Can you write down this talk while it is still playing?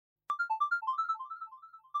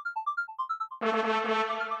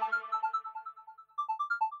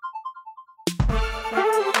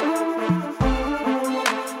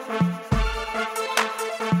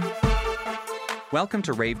Welcome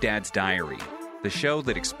to Rave Dad's Diary, the show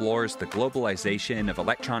that explores the globalization of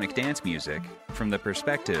electronic dance music from the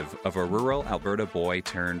perspective of a rural Alberta boy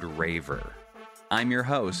turned raver. I'm your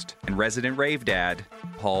host and resident rave dad,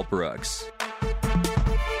 Paul Brooks.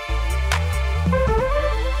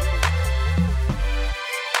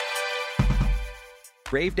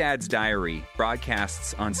 Rave Dad's Diary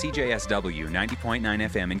broadcasts on CJSW 90.9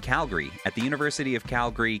 FM in Calgary at the University of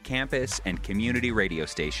Calgary campus and community radio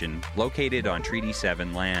station located on Treaty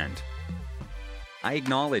 7 land. I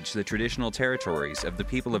acknowledge the traditional territories of the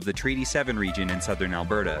people of the Treaty 7 region in southern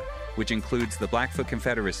Alberta, which includes the Blackfoot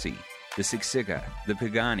Confederacy, the Siksika, the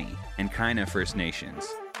Piikani, and Kainai First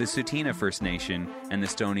Nations, the Tsuut'ina First Nation, and the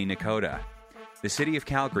Stoney Nakoda. The city of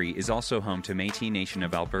Calgary is also home to Métis Nation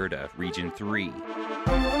of Alberta, Region 3.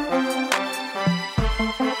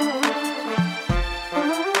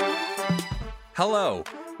 Hello,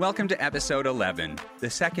 welcome to episode 11, the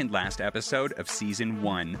second last episode of season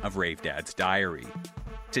 1 of Rave Dad's Diary.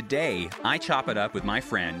 Today, I chop it up with my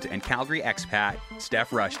friend and Calgary expat,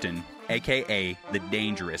 Steph Rushton, aka the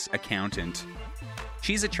Dangerous Accountant.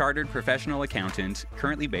 She's a chartered professional accountant,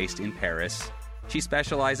 currently based in Paris. She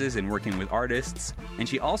specializes in working with artists, and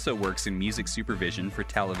she also works in music supervision for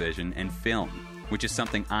television and film, which is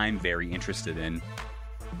something I'm very interested in.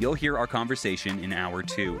 You'll hear our conversation in hour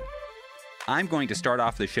 2. I'm going to start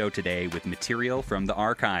off the show today with material from the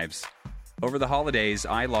archives. Over the holidays,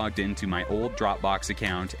 I logged into my old Dropbox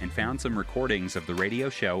account and found some recordings of the radio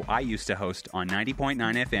show I used to host on 90.9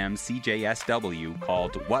 FM CJSW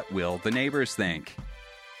called What Will the Neighbors Think?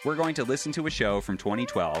 We're going to listen to a show from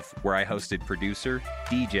 2012 where I hosted producer,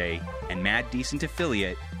 DJ, and Mad Decent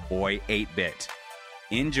affiliate, Boy 8-Bit.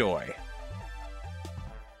 Enjoy!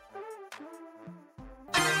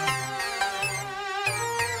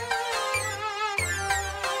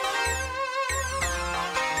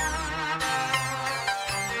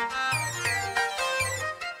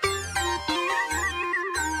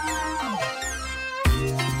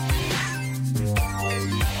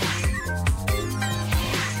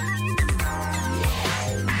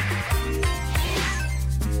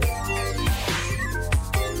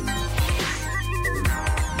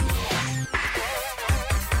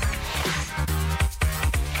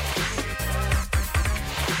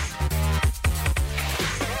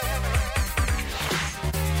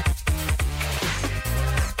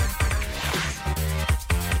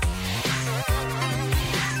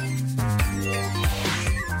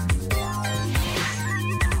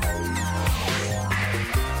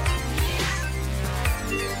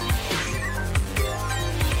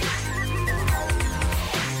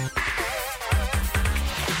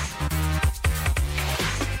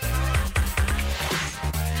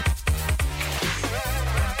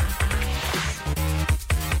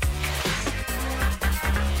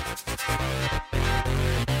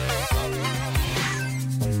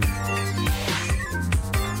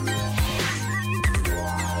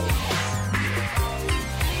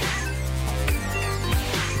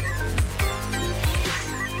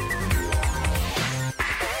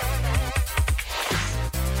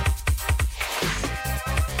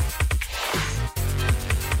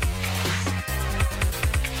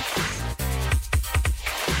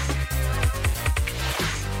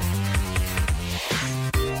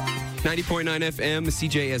 .9 FM,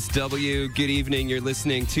 CJSW. Good evening. You're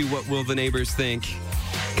listening to What Will the Neighbors Think?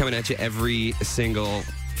 Coming at you every single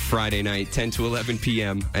Friday night, 10 to 11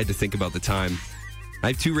 p.m. I had to think about the time. I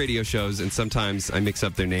have 2 radio shows, and sometimes I mix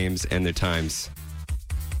up their names and their times.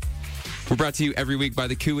 We're brought to you every week by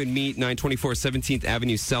the Coup and Meat, 924 17th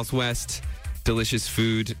Avenue Southwest. Delicious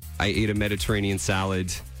food. I ate a Mediterranean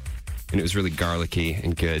salad, and it was really garlicky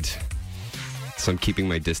and good. So I'm keeping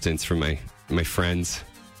my distance from my friends.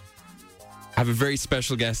 I have a very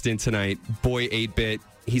special guest in tonight, Boy 8-Bit.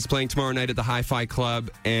 He's playing tomorrow night at the Hi-Fi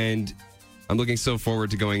Club, and I'm looking so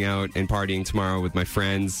forward to going out and partying tomorrow with my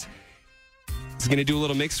friends. He's going to do a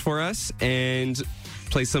little mix for us and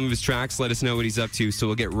play some of his tracks, let us know what he's up to, so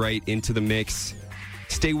we'll get right into the mix.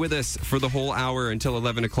 Stay with us for the whole hour until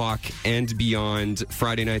 11 o'clock and beyond,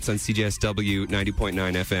 Friday nights on CJSW 90.9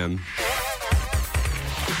 FM.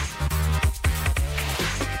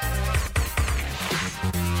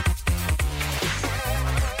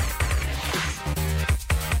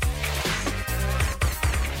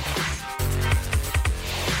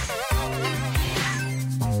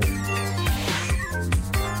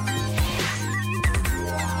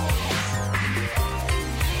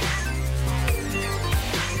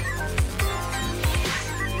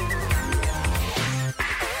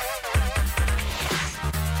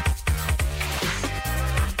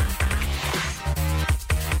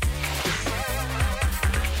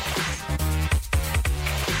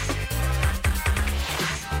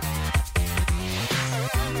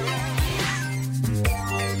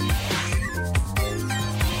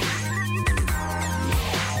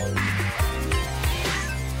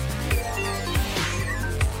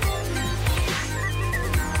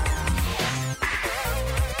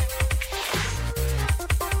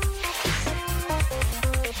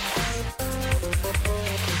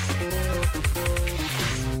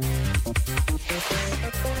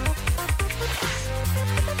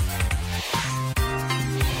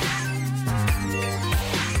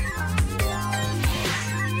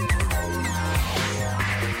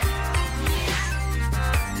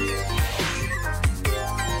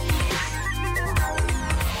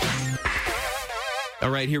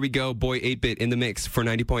 right, here we go. Boy 8-Bit in the mix for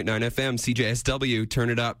 90.9 FM, CJSW.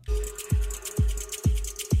 Turn it up.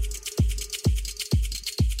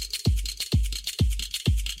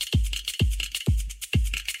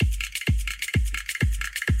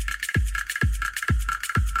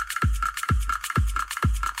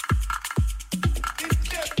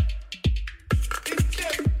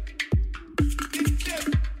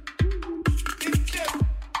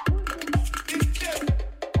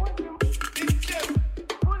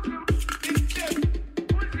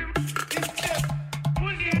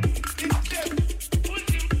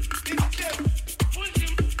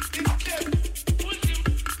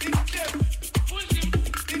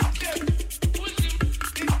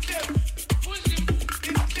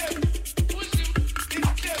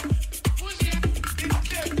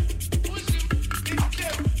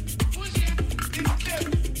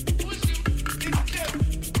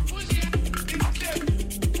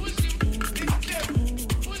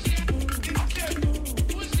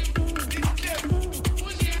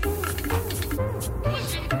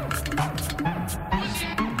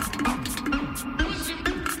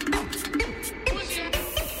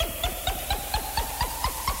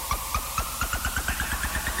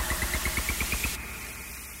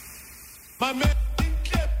 My man.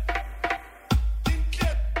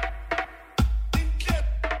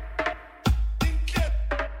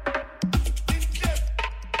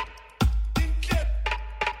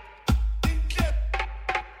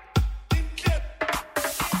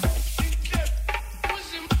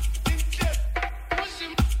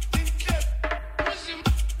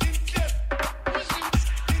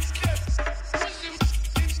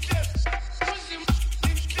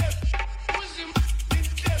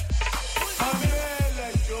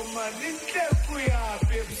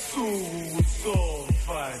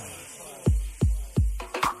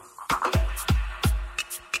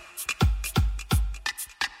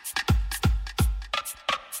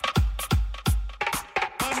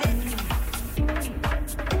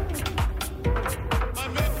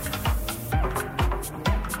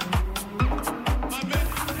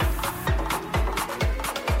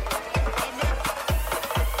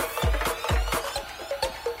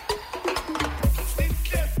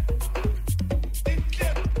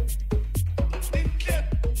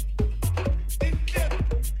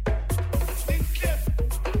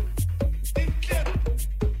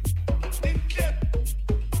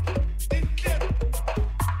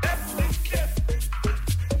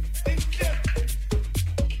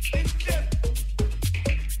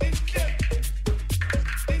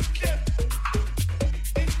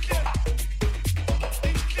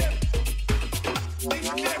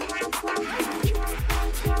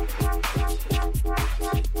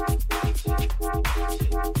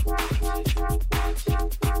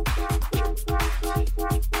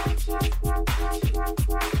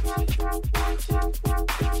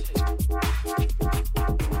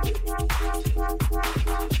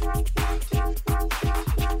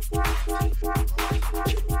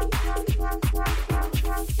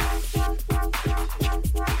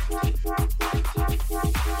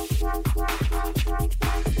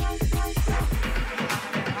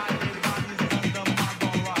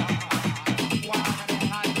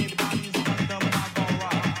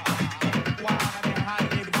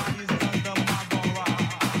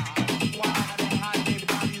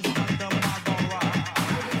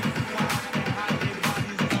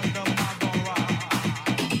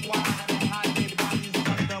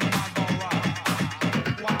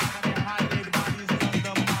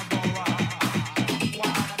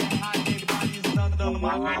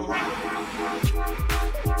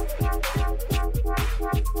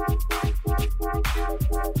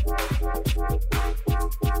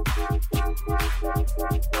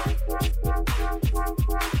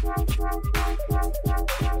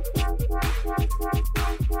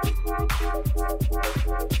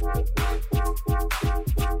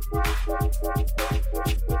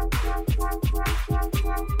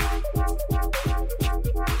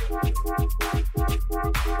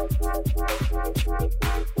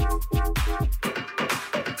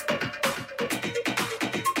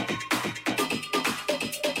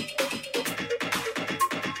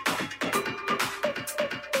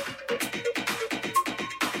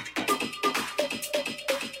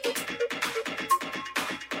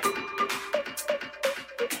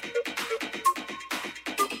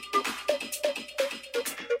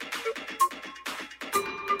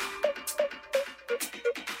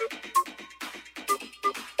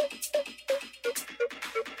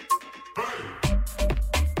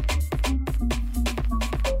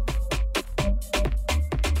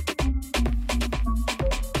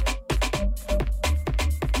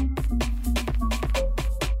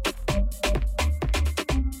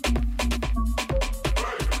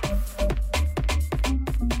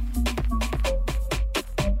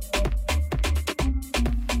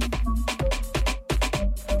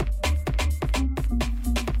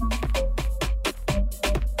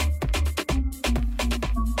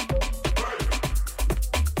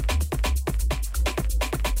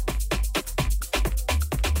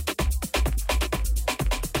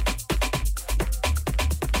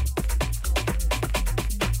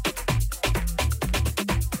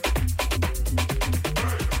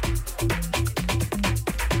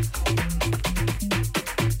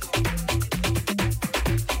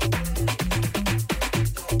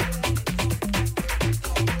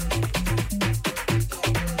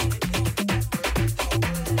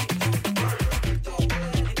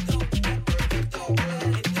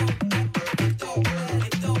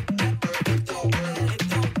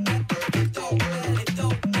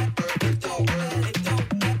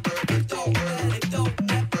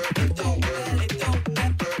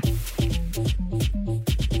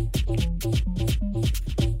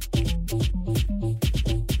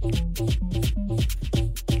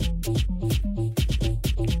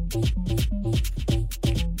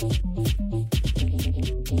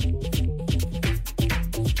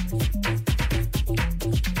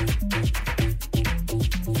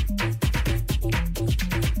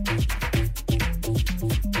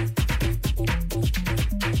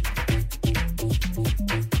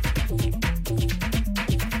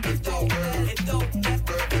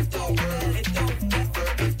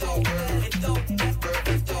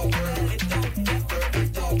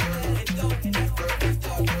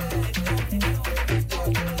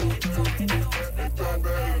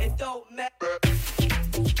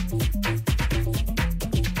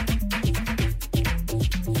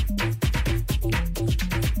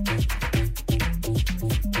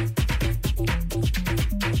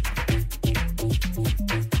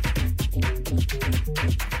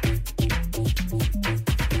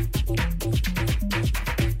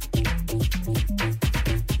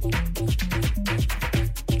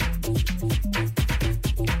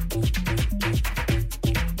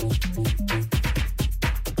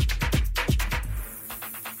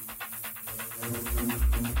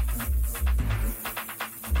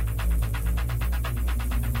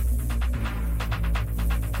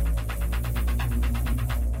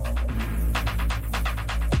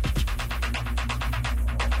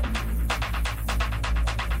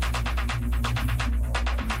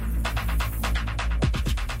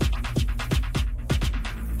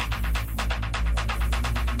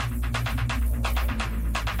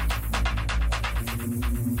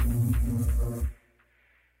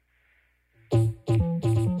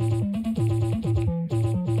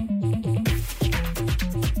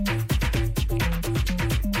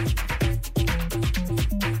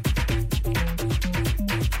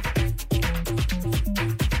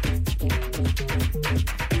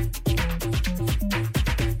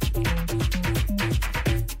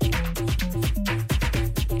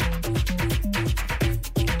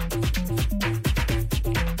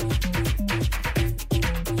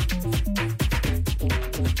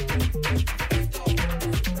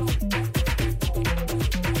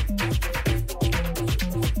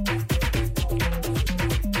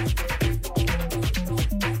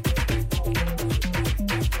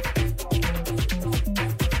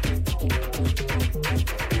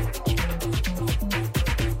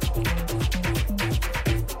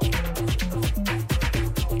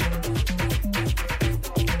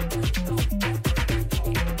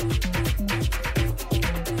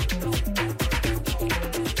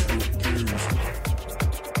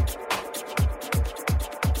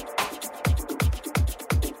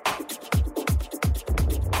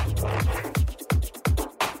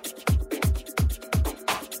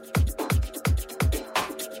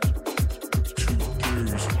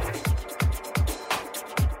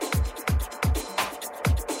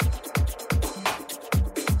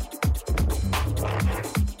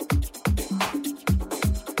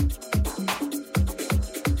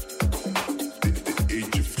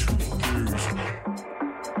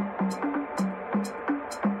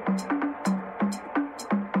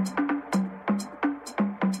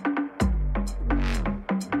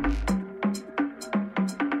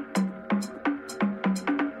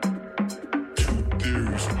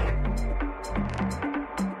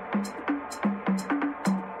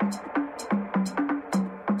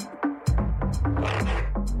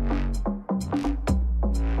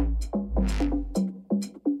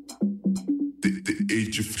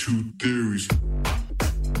 age of two theories.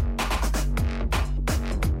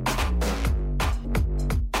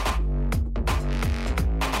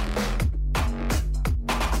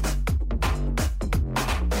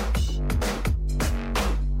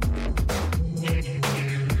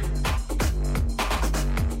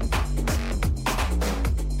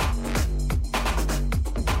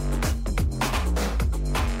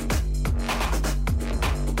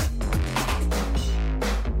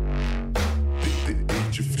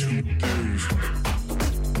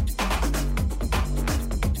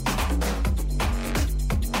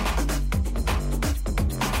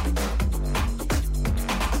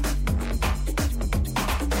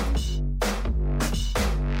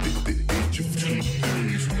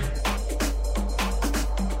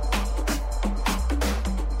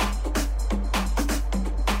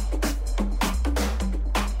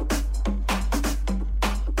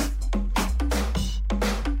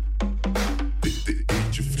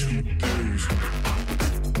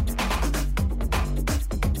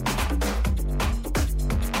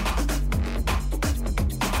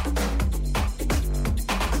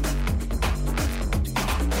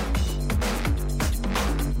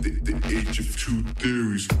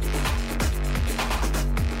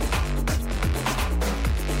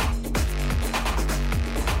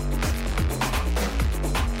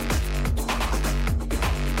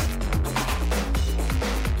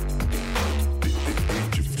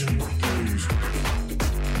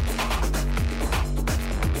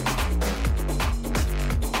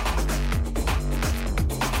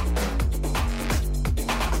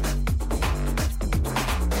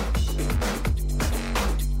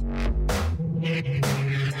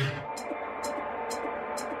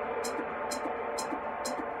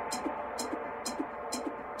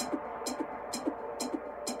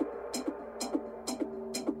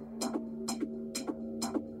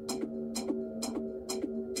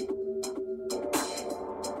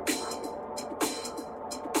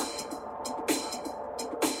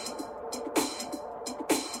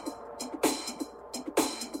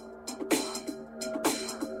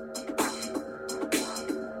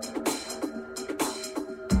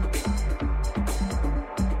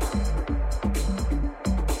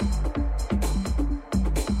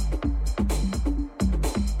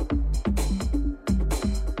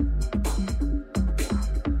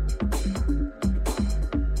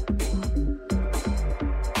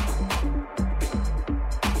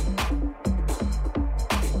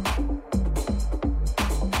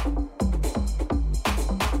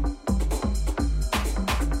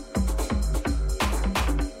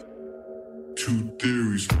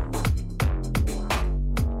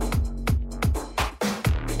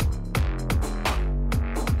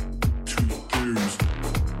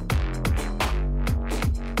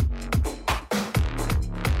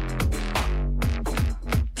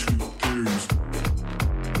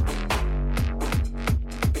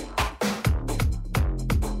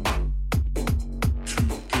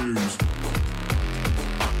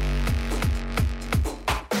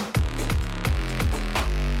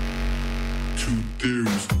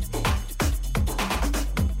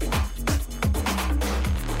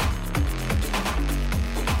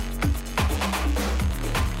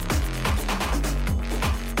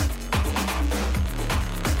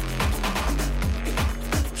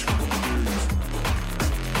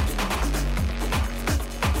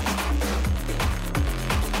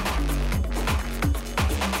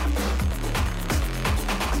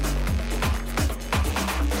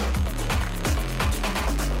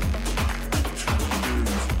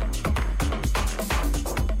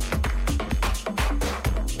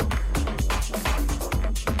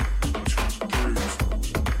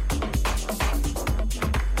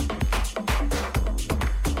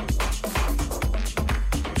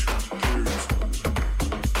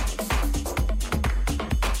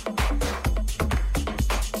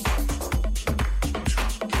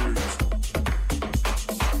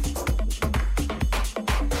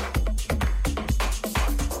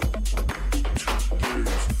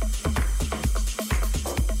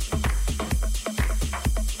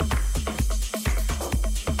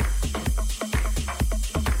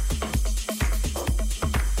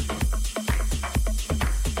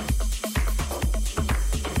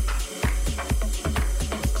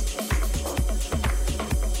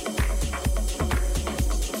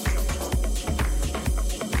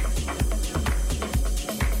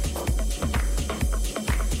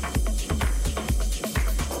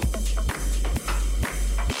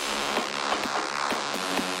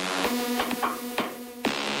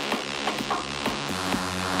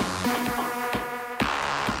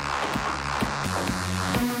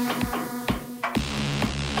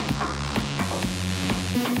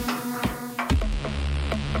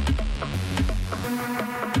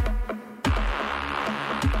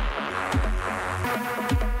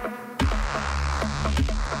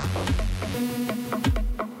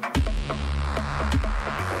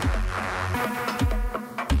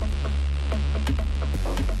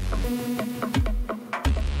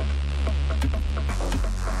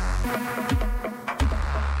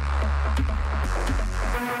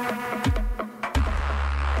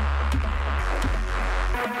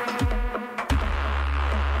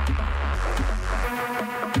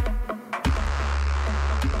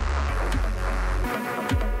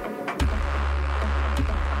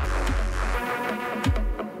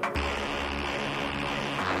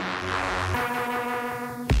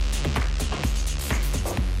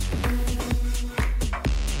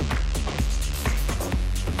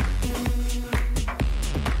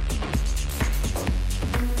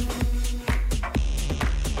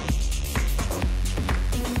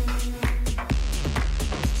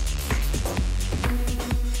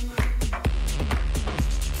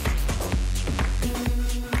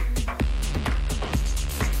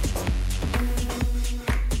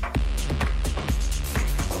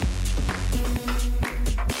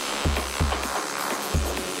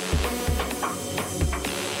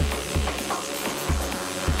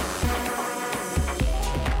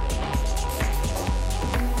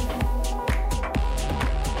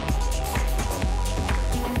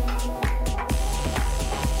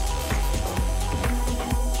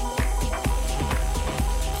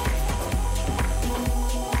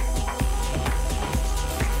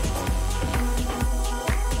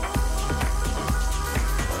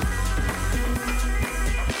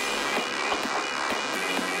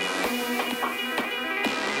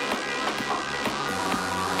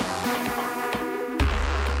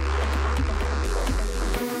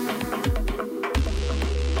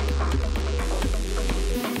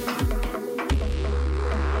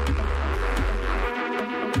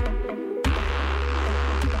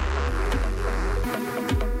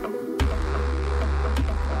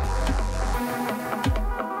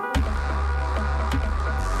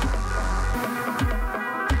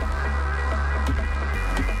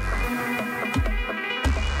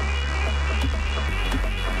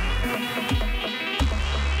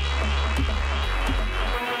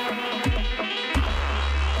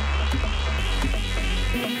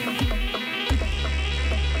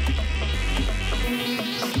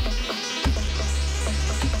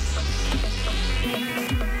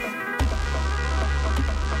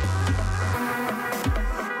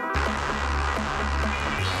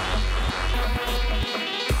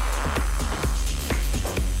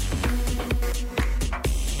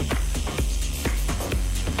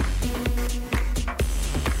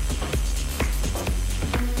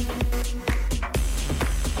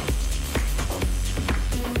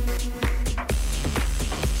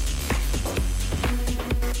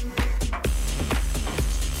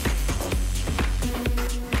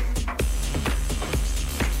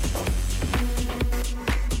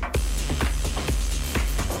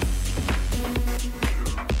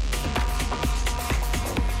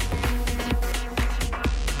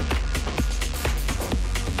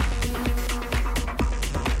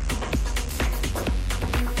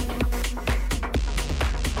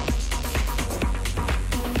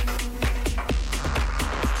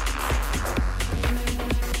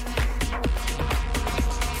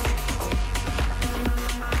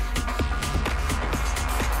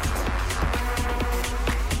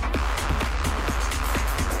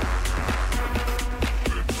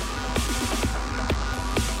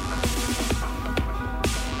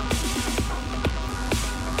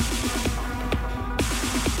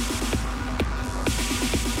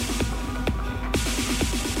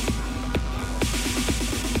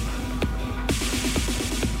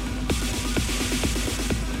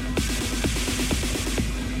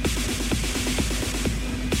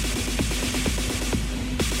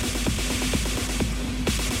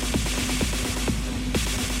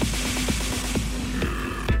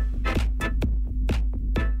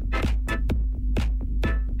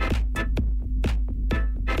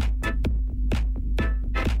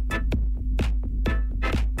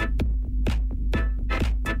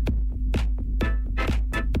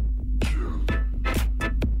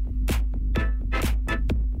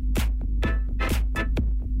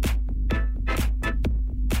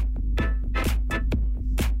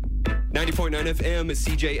 90.9 FM,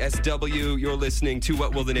 CJSW. You're listening to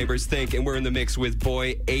What Will the Neighbors Think, and we're in the mix with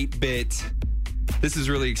Boy 8-Bit. This is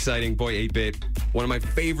really exciting. Boy 8-Bit, one of my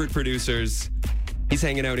favorite producers. He's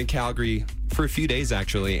hanging out in Calgary for a few days,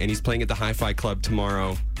 actually, and he's playing at the Hi-Fi Club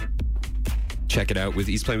tomorrow. Check it out.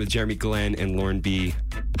 He's playing with Jeremy Glenn and Lauren B.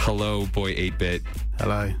 Hello, Boy 8-Bit.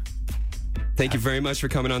 Hello. Thank you very much for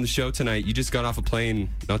coming on the show tonight. You just got off a plane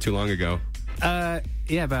not too long ago.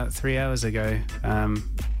 Yeah, about 3 hours ago.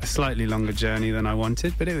 a slightly longer journey than I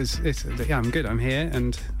wanted, but I'm good. I'm here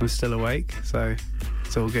and I'm still awake, so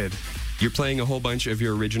it's all good. You're playing a whole bunch of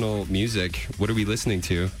your original music. What are we listening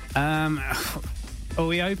to? Well,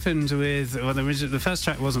 we opened with the first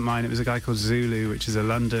track wasn't mine. It was a guy called Zulu, which is a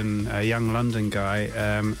young London guy,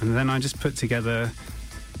 and then I just put together.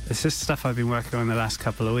 It's just stuff I've been working on the last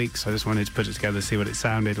couple of weeks. I just wanted to put it together, see what it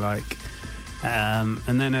sounded like.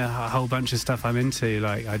 And then a whole bunch of stuff I'm into.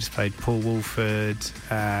 Like I just played Paul Woolford,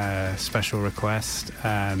 Special Request,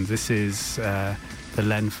 and this is the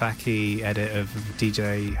Len Faki edit of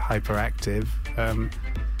DJ Hyperactive.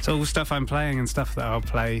 It's all stuff I'm playing and stuff that I'll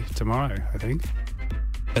play tomorrow, I think.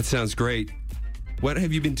 That sounds great. What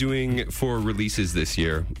have you been doing for releases this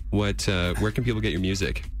year? Where can people get your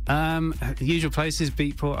music? The usual places,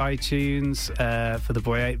 Beatport, iTunes. For the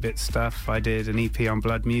Boy 8-Bit stuff, I did an EP on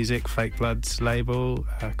Blood Music, Fake Blood's label,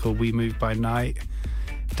 called We Move by Night.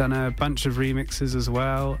 Done a bunch of remixes as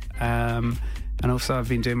well. And also I've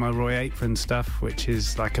been doing my Roy Apron stuff, which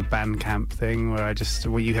is like a Bandcamp thing where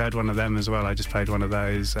you heard one of them as well. I just played one of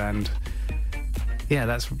those. And yeah,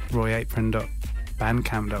 that's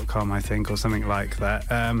royapron.bandcamp.com, I think, or something like that.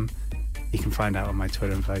 You can find out on my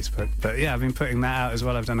Twitter and Facebook. But yeah, I've been putting that out as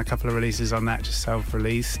well. I've done a couple of releases on that, just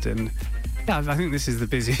self-released. And yeah, I think this is the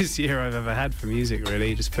busiest year I've ever had for music,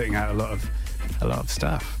 really, just putting out a lot of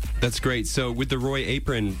stuff. That's great. So with the Roy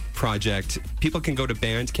Apron project, people can go to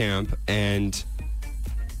Bandcamp and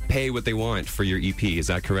pay what they want for your EP. Is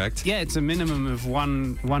that correct? Yeah, it's a minimum of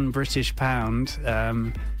one British pound.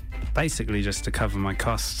 Basically just to cover my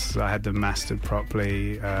costs. I had them mastered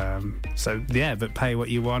properly. But pay what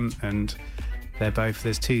you want, and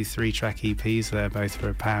there's 2 3-track EPs, they're both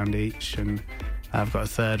for £1 each, and I've got a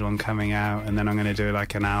third one coming out, and then I'm going to do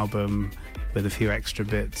like an album with a few extra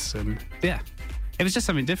bits, and yeah. It was just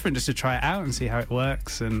something different, just to try it out and see how it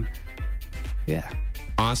works, and yeah.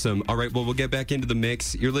 Awesome. All right, well, we'll get back into the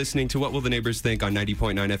mix. You're listening to What Will the Neighbors Think on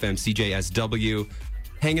 90.9 FM CJSW.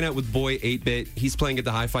 Hanging out with Boy 8-Bit. He's playing at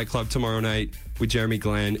the Hi-Fi Club tomorrow night with Jeremy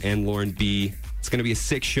Glenn and Lauren B. It's going to be a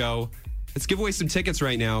sick show. Let's give away some tickets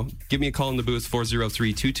right now. Give me a call in the booth,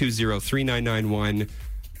 403-220-3991.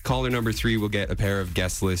 Caller number 3 will get a pair of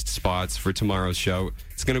guest list spots for tomorrow's show.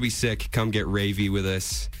 It's going to be sick. Come get ravey with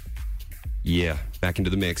us. Yeah, back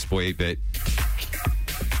into the mix, Boy 8-Bit.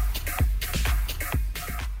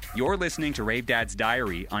 You're listening to Rave Dad's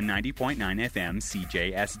Diary on 90.9 FM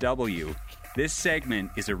CJSW. This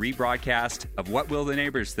segment is a rebroadcast of What Will the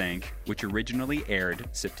Neighbors Think, which originally aired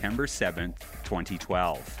September 7th,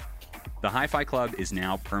 2012. The Hi-Fi Club is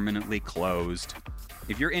now permanently closed.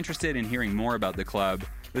 If you're interested in hearing more about the club,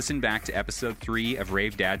 listen back to episode 3 of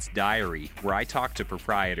Rave Dad's Diary, where I talked to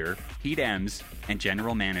proprietor Pete Ems and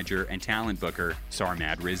general manager and talent booker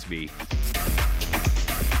Sarmad Rizvi.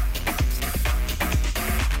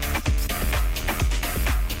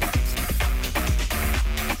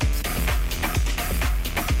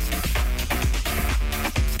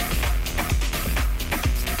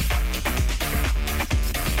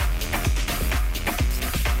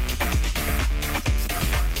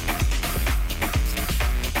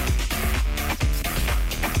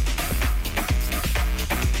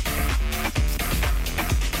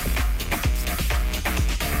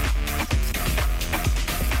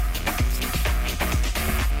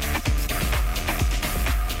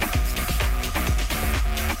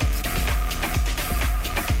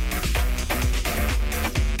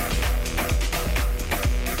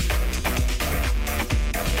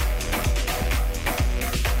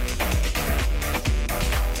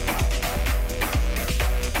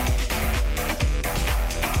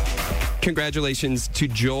 Congratulations to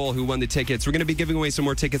Joel, who won the tickets. We're going to be giving away some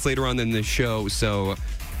more tickets later on in the show, so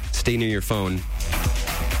stay near your phone.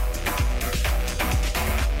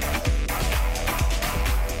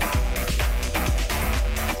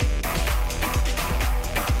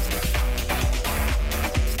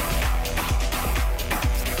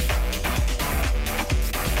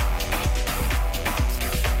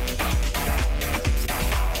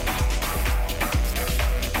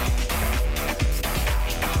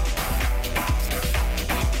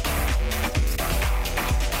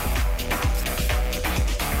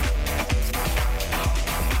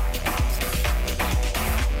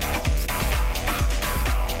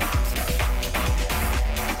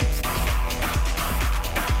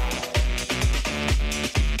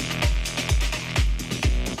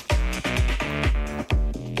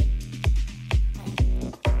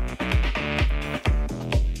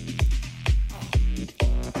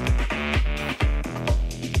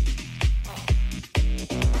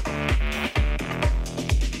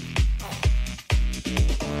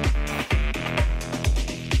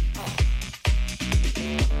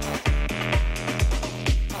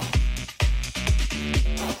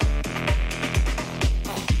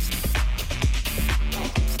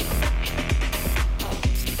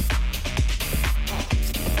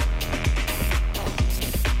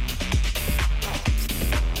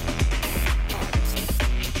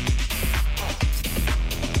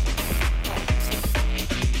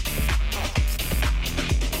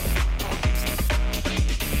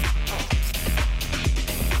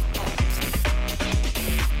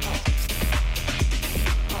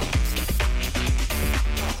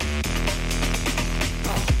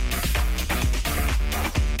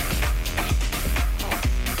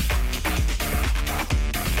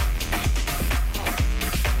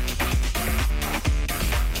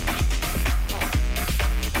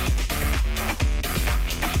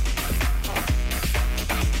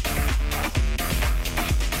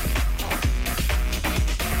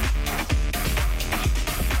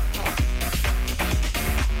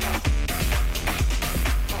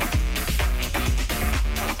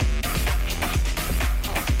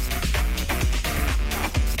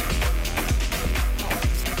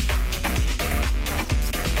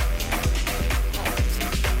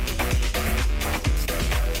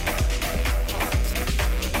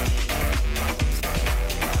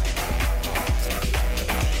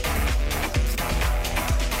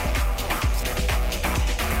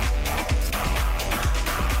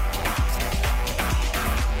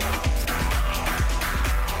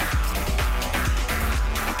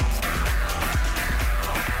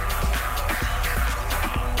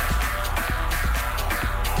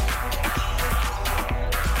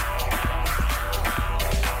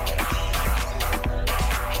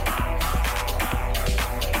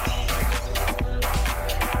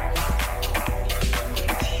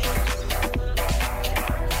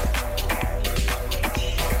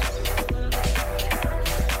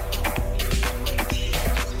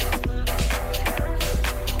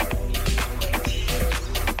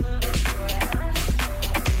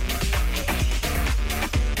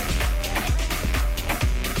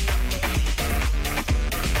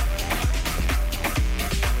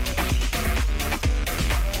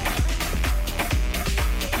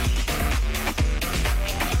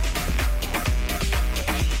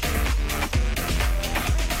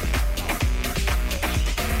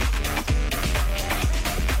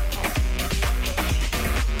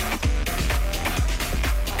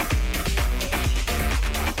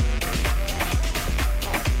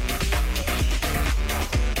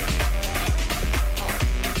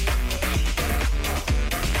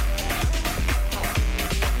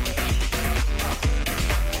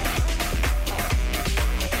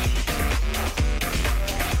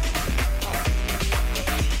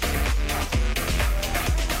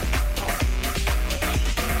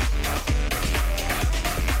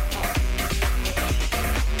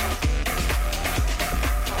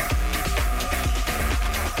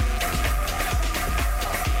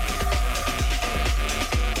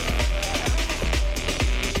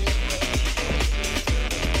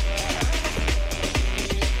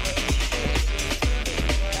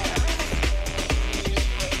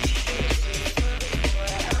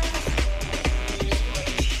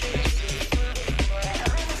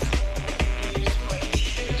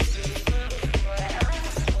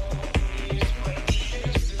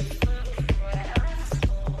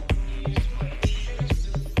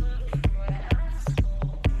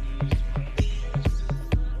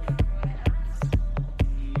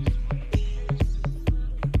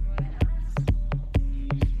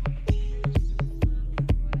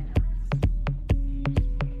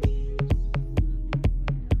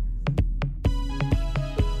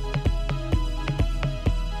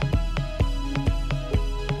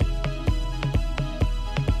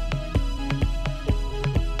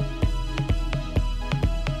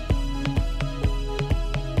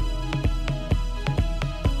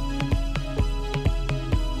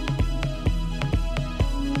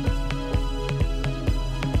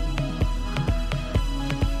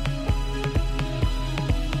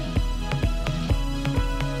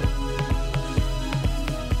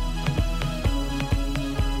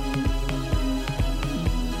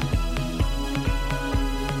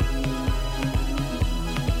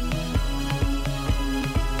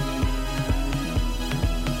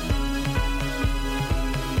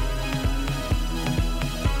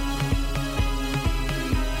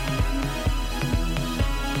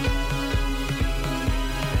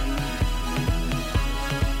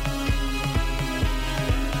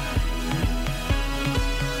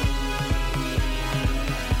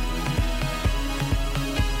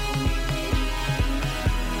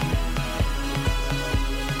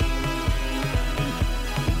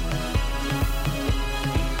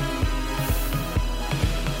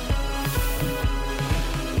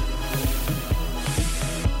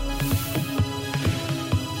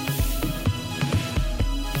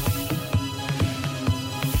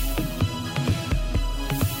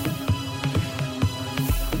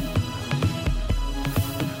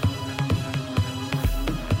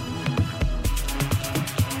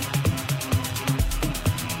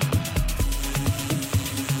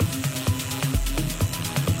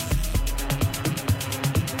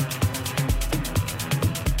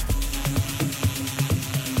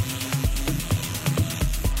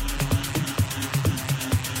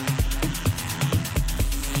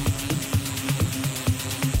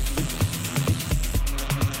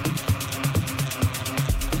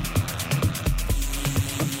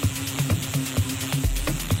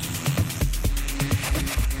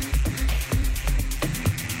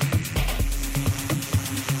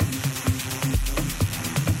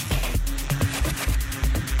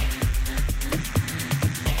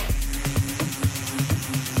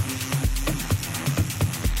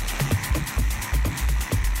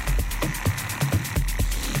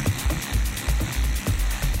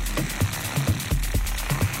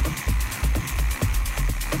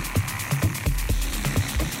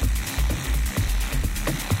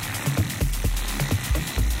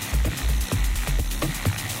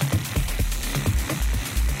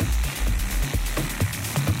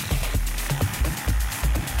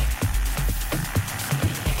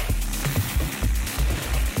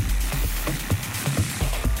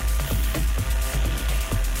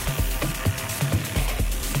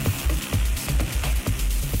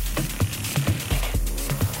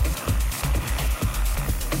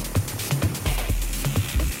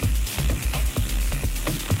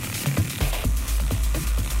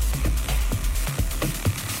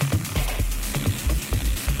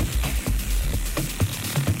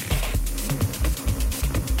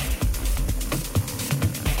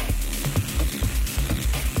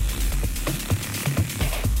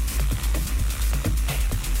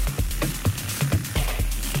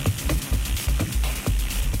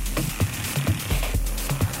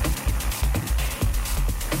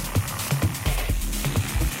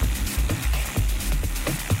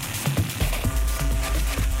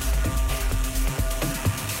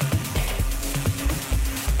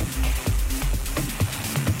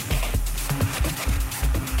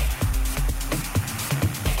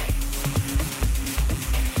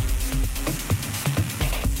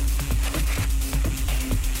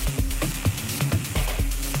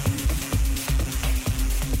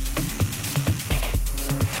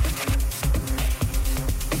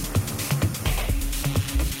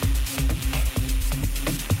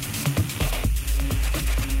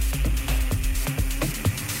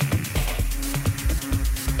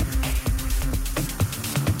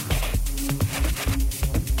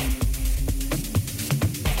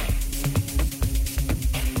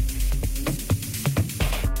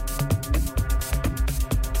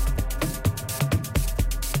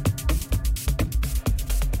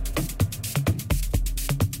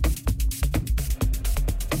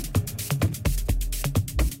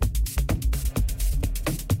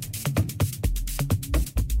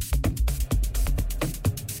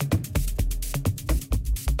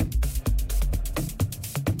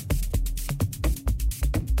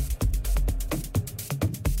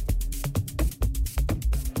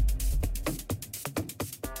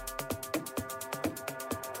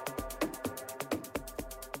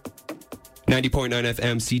 90.9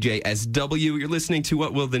 FM CJSW. You're listening to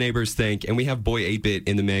What Will the Neighbors Think? And we have Boy 8-Bit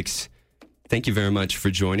in the mix. Thank you very much for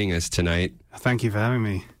joining us tonight. Thank you for having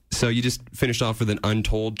me. So you just finished off with an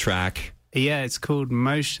Untold track. Yeah, it's called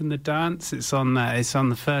Motion the Dance. It's on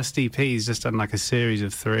the first EP. He's just done like a series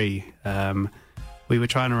of 3. We were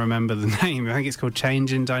trying to remember the name. I think it's called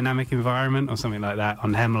Change in Dynamic Environment or something like that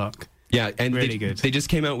on Hemlock. Yeah, and really good. They just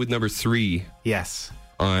came out with number 3. Yes.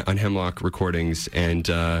 On Hemlock Recordings, and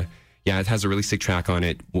it has a really sick track on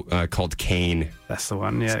it called Kane. That's the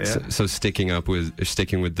one. Yeah, yeah. So sticking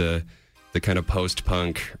with the kind of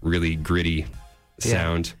post-punk, really gritty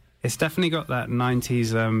sound. Yeah. It's definitely got that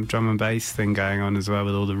 90s drum and bass thing going on as well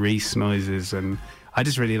with all the Reese noises, and I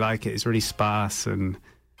just really like it. It's really sparse, and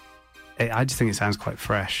I just think it sounds quite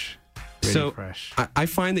fresh. Really fresh. I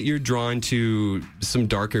find that you're drawn to some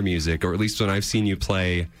darker music, or at least when I've seen you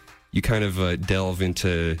play, you kind of delve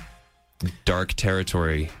into dark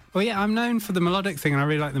territory. Well, yeah, I'm known for the melodic thing, and I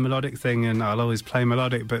really like the melodic thing, and I'll always play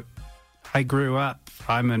melodic, but I grew up,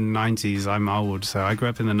 I'm in the 90s, I'm old, so I grew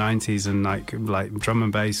up in the 90s, and like drum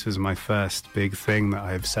and bass was my first big thing that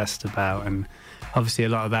I obsessed about, and obviously a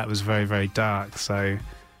lot of that was very, very dark, so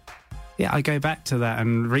yeah, I go back to that,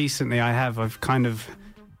 and recently I've kind of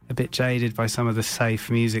a bit jaded by some of the safe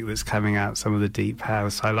music that's coming out, some of the deep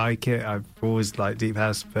house. I like it, I've always liked deep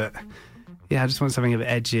house, but yeah, I just want something a bit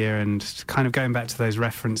edgier, and kind of going back to those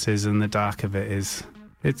references, and the dark of it is...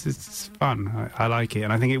 It's fun. I like it,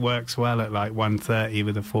 and I think it works well at like 1:30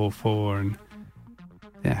 with a 4/4, and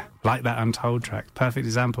yeah, like that Untold track, perfect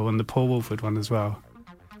example, and the Paul Woolford one as well,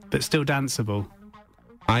 but still danceable.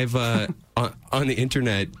 I've on the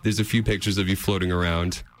internet, there's a few pictures of you floating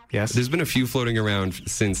around. Yes, there's been a few floating around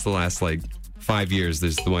since the last 5 years.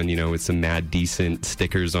 There's the one with some Mad Decent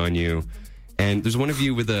stickers on you. And there's one of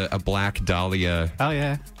you with a Black Dahlia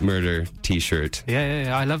Murder t-shirt.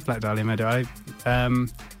 Yeah. I love Black Dahlia Murder.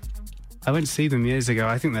 I went to see them years ago.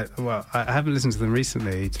 I think that, I haven't listened to them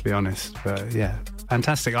recently, to be honest. But yeah,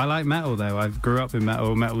 fantastic. I like metal, though. I grew up in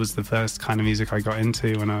metal. Metal was the first kind of music I got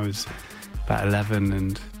into when I was about 11,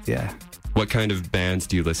 and yeah. What kind of bands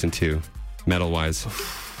do you listen to, metal-wise?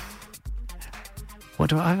 I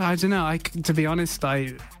don't know. To be honest,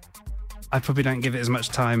 I probably don't give it as much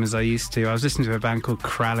time as I used to. I was listening to a band called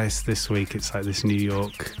Krallice this week. It's like this New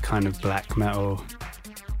York kind of black metal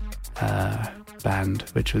band,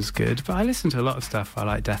 which was good. But I listen to a lot of stuff. I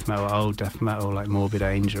like death metal, old death metal, like Morbid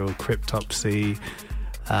Angel, Cryptopsy,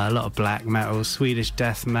 a lot of black metal, Swedish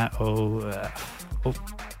death metal,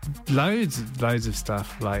 loads of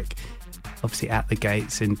stuff. Like, obviously, At the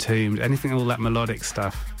Gates, Entombed, anything, all that melodic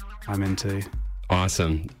stuff I'm into.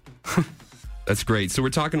 Awesome. That's great. So we're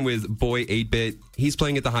talking with Boy 8-Bit. He's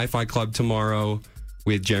playing at the Hi-Fi Club tomorrow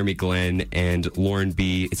with Jeremy Glenn and Lauren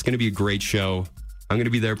B. It's going to be a great show. I'm going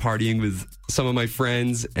to be there partying with some of my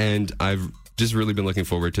friends, and I've just really been looking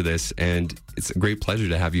forward to this, and it's a great pleasure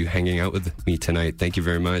to have you hanging out with me tonight. Thank you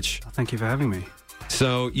very much. Thank you for having me.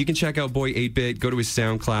 So you can check out Boy 8-Bit. Go to his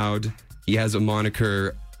SoundCloud. He has a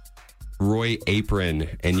moniker, Roy Apron,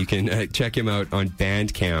 and you can check him out on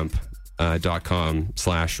Bandcamp.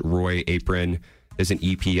 .com/Roy Apron. There's an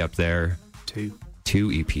EP up there. Two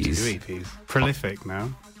EPs. Prolific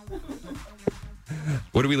now.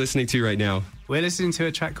 What are we listening to right now? We're listening to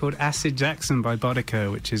a track called Acid Jackson by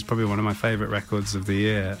Bodica, which is probably one of my favourite records of the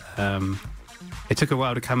year. It took a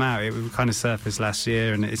while to come out. It kind of surfaced last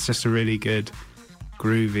year, and it's just a really good,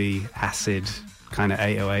 groovy, acid kind of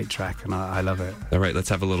 808 track, and I love it. All right, let's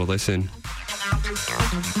have a little listen.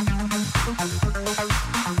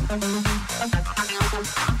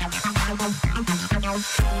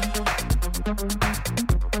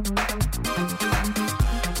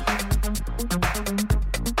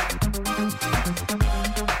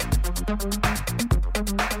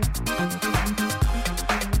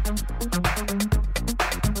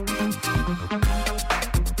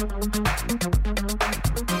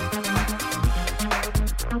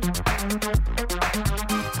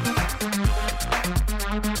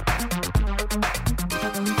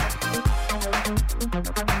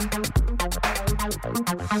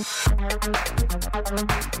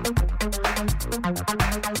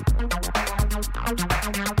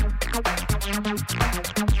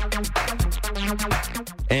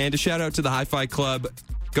 And a shout out to the Hi-Fi Club.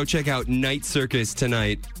 Go check out Night Circus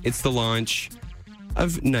tonight. It's the launch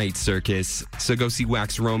of Night Circus. So go see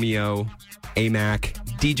Wax Romeo, AMAC,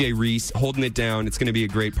 DJ Reese holding it down. It's going to be a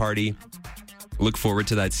great party. Look forward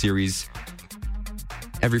to that series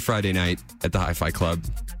every Friday night at the Hi-Fi Club.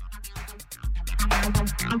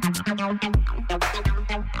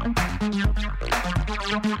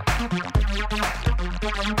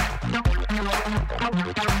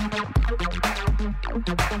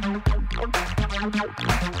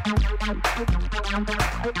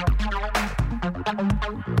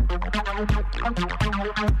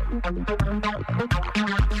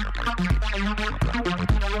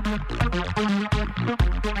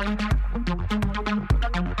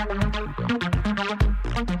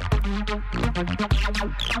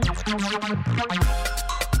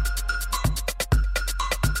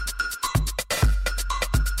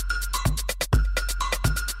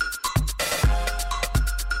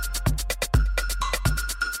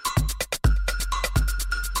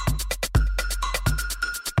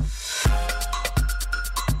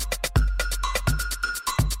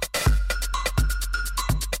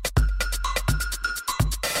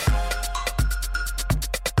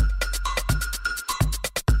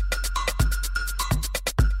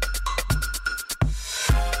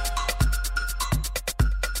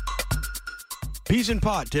 Peas and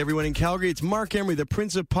pot to everyone in Calgary. It's Mark Emery, the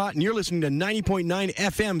Prince of Pot, and you're listening to 90.9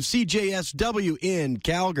 FM CJSW in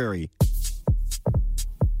Calgary.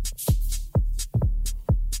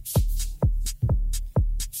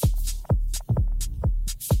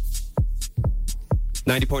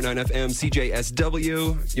 .9 FM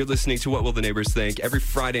CJSW. You're listening to What Will the Neighbors Think every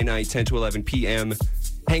Friday night, 10 to 11 p.m.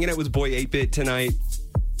 Hanging out with Boy 8-Bit tonight.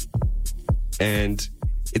 And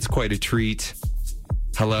it's quite a treat.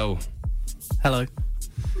 Hello. Hello.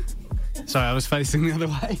 Sorry, I was facing the other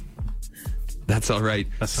way. That's all right.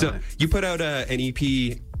 That's all right. You put out an EP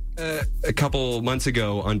a couple months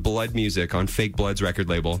ago on Blood Music, on Fake Blood's record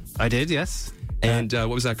label. I did, yes. And what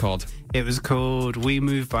was that called? It was called We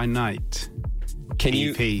Move by Night. Can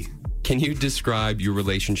EP. Can you describe your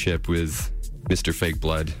relationship with Mr. Fake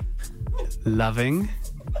Blood? Loving.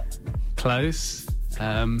 Close.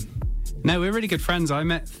 No, we're really good friends. I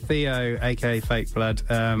met Theo, aka Fake Blood,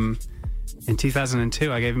 in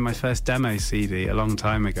 2002. I gave him my first demo CD a long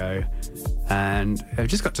time ago, and I've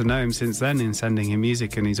just got to know him since then in sending him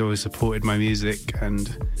music, and he's always supported my music.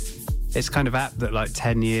 And it's kind of apt that like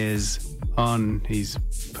 10 years on, he's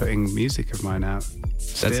putting music of mine out.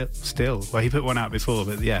 Still. Well, he put one out before,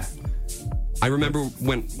 but yeah. I remember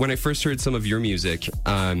when I first heard some of your music,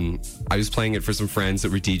 I was playing it for some friends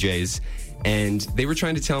that were DJs, and they were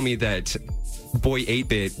trying to tell me that Boy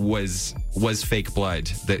 8-Bit was Fake Blood,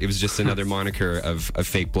 that it was just another moniker of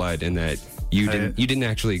Fake Blood, and that you didn't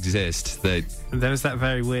actually exist. That there was that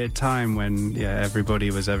very weird time when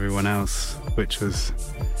everybody was everyone else, which was.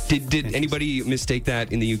 Did anybody mistake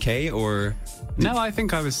that in the UK or? No, I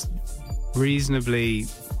think I was reasonably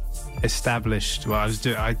established. Well,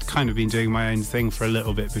 I'd kind of been doing my own thing for a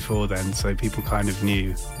little bit before then, so people kind of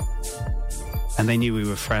knew, and they knew we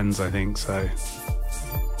were friends, I think. So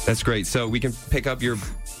that's great. So we can pick up your.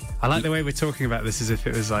 I like the way we're talking about this as if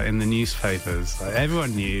it was like in the newspapers. Like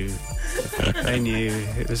everyone knew. They knew.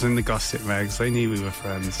 It was in the gossip mags. They knew we were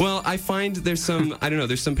friends. Well, I find there's some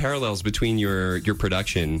there's some parallels between your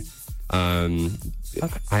production. I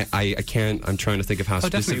can't. I'm trying to think of how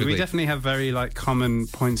specifically. We definitely have very like common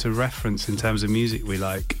points of reference in terms of music we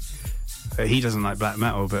like. He doesn't like black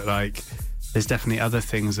metal, but like there's definitely other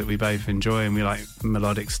things that we both enjoy, and we like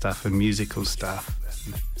melodic stuff and musical stuff.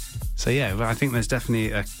 So yeah, I think there's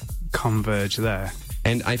definitely a converge there.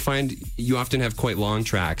 And I find you often have quite long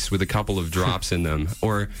tracks with a couple of drops in them,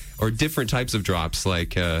 or different types of drops,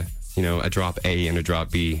 like a drop A and a drop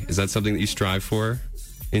B. Is that something that you strive for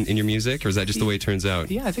in your music, or is that just the way it turns out?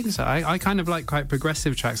 Yeah, I think so. I kind of like quite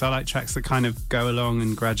progressive tracks. I like tracks that kind of go along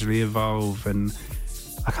and gradually evolve, and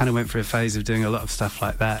I kind of went through a phase of doing a lot of stuff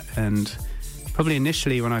like that. And probably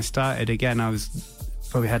initially when I started, again, I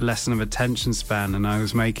probably had less of an attention span, and I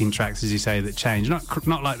was making tracks, as you say, that change.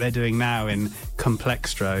 Not like they're doing now in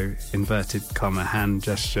complextro, inverted comma, hand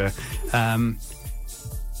gesture.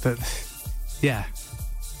 But yeah.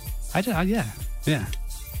 I don't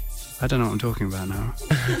know what I'm talking about now.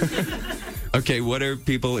 Okay, what are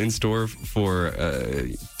people in store for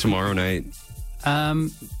tomorrow night?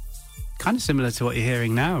 Kind of similar to what you're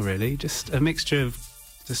hearing now, really. Just a mixture of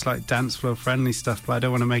just like dance floor friendly stuff, but I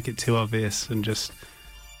don't want to make it too obvious, and just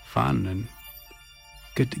fun and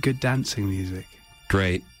good dancing music.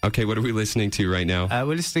 Great. Okay, what are we listening to right now?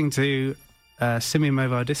 We're listening to Simian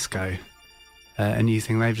Mobile Disco, a new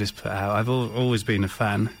thing they've just put out. I've always been a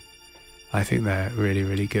fan. I think they're really,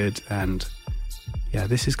 really good. And yeah,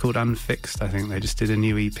 this is called Unfixed, I think. They just did a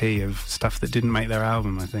new EP of stuff that didn't make their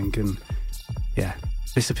album, I think. And yeah,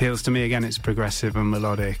 this appeals to me. Again, it's progressive and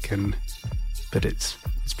melodic, but it's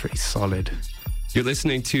pretty solid. You're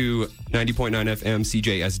listening to 90.9 FM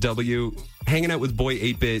CJSW, hanging out with Boy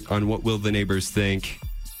 8-Bit on What Will the Neighbors Think.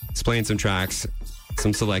 He's playing some tracks,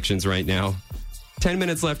 some selections right now. 10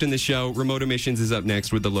 minutes left in the show. Remote Emissions is up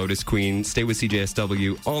next with the Lotus Queen. Stay with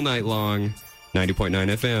CJSW all night long.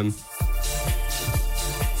 90.9 FM.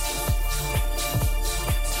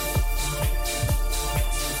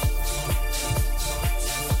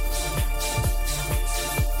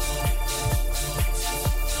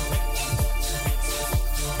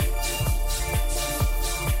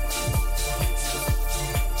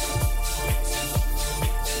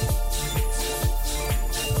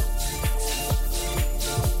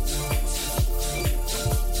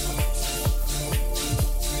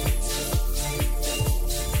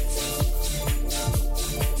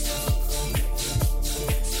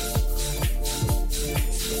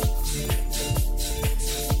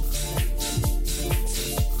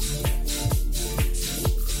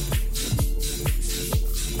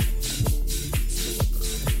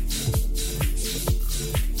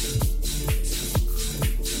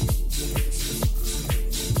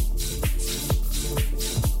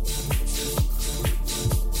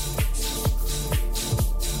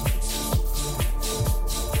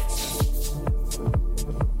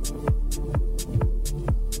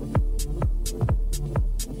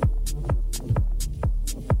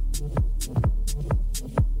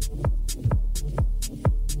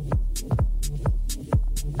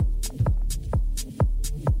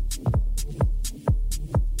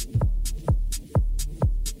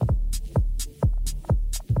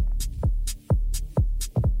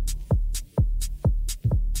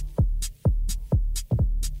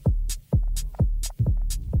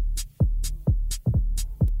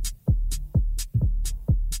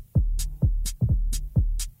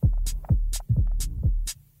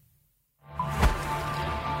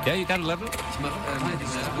 Yeah, you got a level?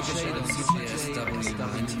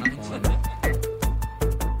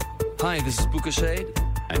 Hi, this is Booker Shade,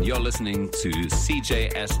 and you're listening to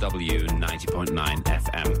CJSW 90.9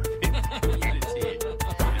 FM.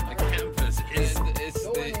 The campus is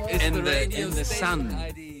in the sun.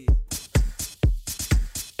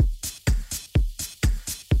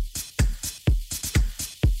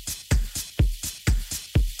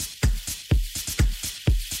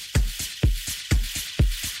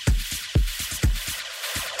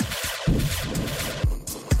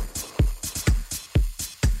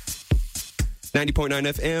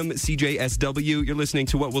 FM, CJSW. You're listening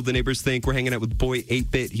to What Will the Neighbors Think. We're hanging out with Boy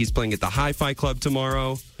 8-Bit. He's playing at the Hi-Fi Club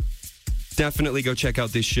tomorrow. Definitely go check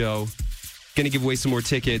out this show. Gonna give away some more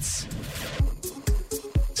tickets.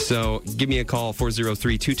 So give me a call,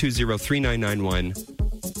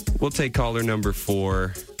 403-220-3991. We'll take caller number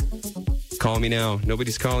 4. Call me now.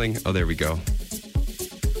 Nobody's calling. Oh, there we go.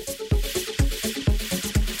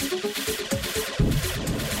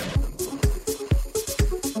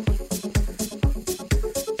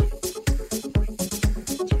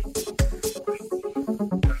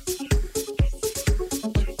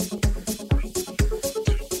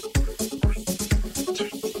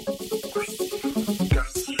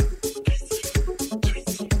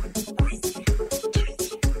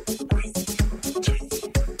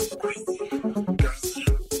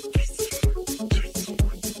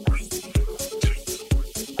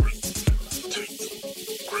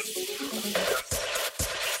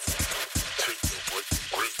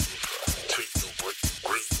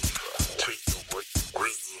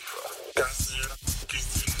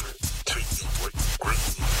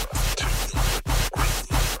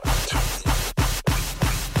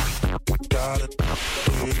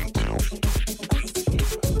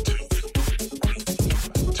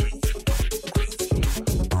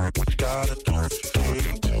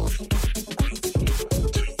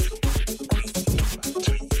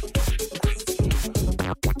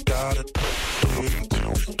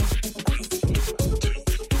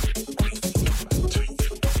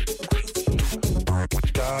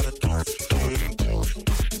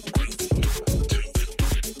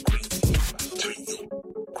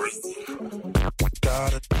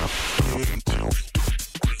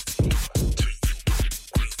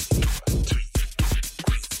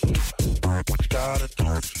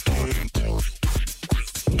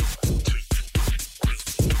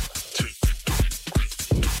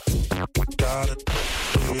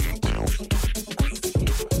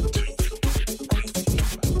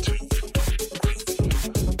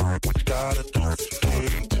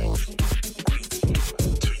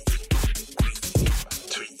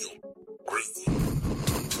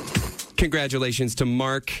 Congratulations to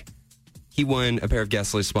Mark. He won a pair of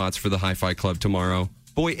guest list spots for the Hi-Fi Club tomorrow.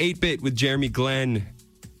 Boy 8-Bit with Jeremy Glenn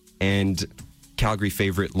and Calgary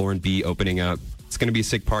favorite Lauren B opening up. It's going to be a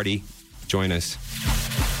sick party. Join us.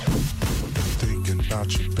 Thinking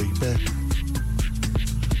about you, baby.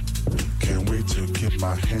 Can't wait to get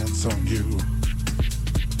my hands on you.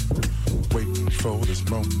 Waiting for this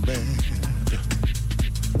moment.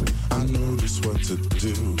 I know just what to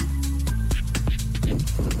do.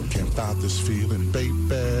 Can't fight this feeling,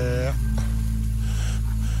 baby.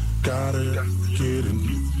 Gotta get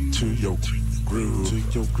into your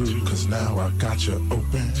groove, cause now I got you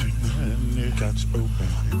open.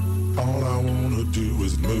 All I wanna do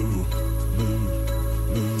is move.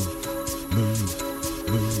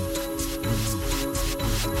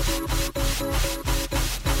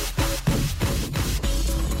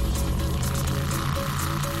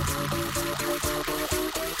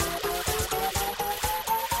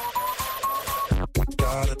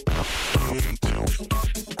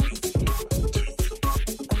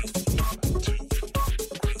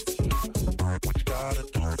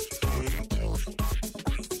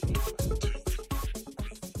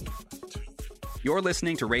 You're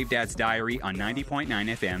listening to Rave Dad's Diary on 90.9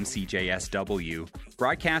 FM CJSW,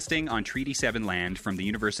 broadcasting on Treaty 7 land from the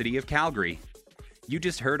University of Calgary. You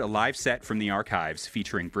just heard a live set from the archives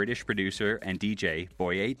featuring British producer and DJ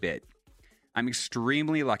Boy 8-Bit. I'm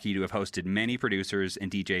extremely lucky to have hosted many producers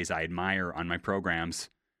and DJs I admire on my programs.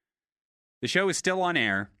 The show is still on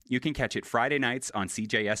air. You can catch it Friday nights on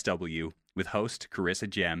CJSW with host Carissa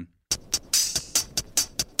Gem.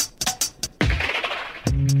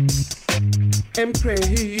 Empress,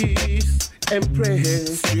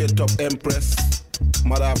 straight up Empress,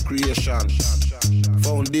 mother of creation,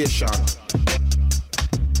 foundation.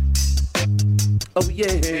 Oh yeah,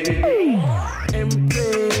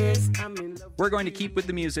 Empress, I'm in love. We're going to keep with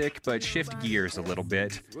the music, but shift gears a little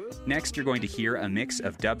bit. Next, you're going to hear a mix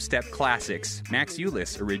of dubstep classics Max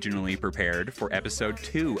Ulis originally prepared for episode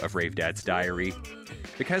 2 of Rave Dad's Diary.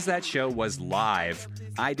 Because that show was live,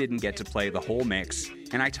 I didn't get to play the whole mix,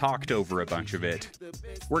 and I talked over a bunch of it.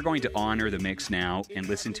 We're going to honor the mix now and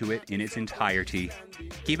listen to it in its entirety.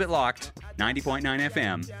 Keep it locked, 90.9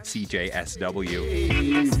 FM, CJSW.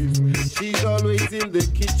 She's always in the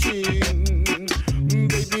kitchen.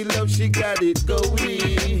 Baby love, she got it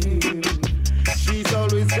going. She's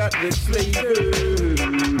always got the flavor.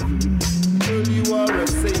 Girl, you are a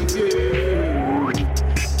savior.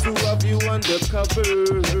 Two of you undercover.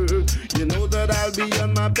 You know that I'll be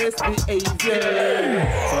on my best behavior.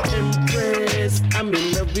 For Empress, I'm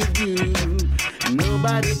in love with you.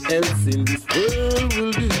 Nobody else in this world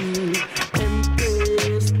will do.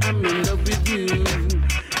 Empress, I'm in love with you.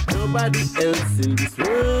 Nobody else in this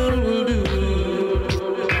world will do.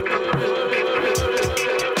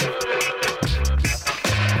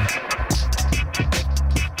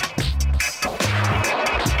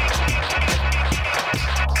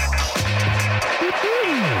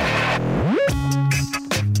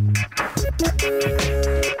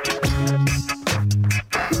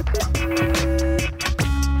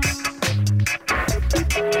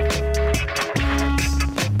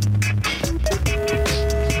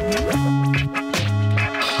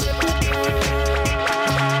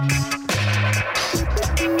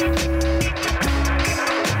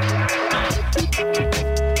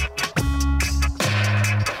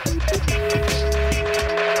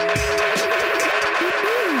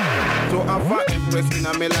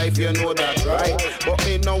 You know that, right? But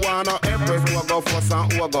me no want no Empress who go fuss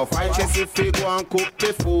and who go fight. She see fi go and cook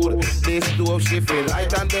the food. This stove she feel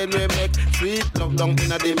light and then we make sweet love down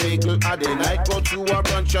inna the middle of the night. Go to a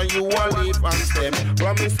branch and you a leaf and stem.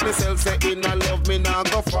 Promise myself say inna love me nah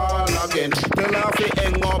go fall again. Tell her fi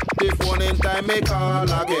hang up the phone in time me call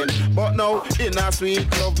again. But now inna sweet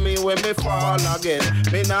love me when me fall again.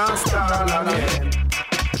 Me nah stall again.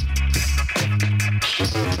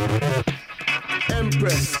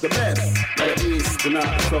 Empress, the best, the east, the north,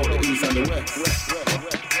 the south, the east, and the west.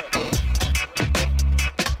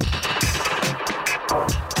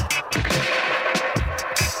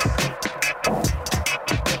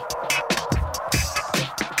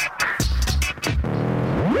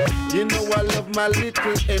 You know I love my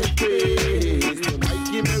little Empress.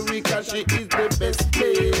 Mikey America, she is the best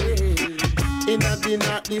place. In the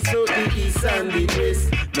north, the south, the east, and the west.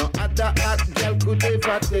 No other hot girl could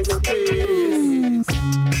ever taste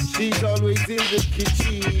taste. She's always in the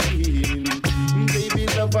kitchen. Baby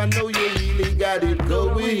love, I know you really got it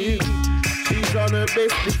going. She's on her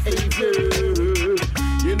best behavior.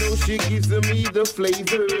 You know she gives me the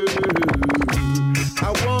flavor. I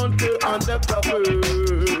want her undercover.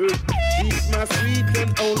 She's my sweet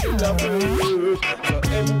and only lover. So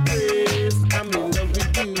Empress, I'm in love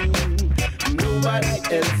with you. Nobody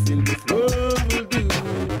else in this world will do.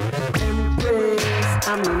 Empress,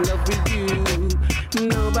 I'm in love with you.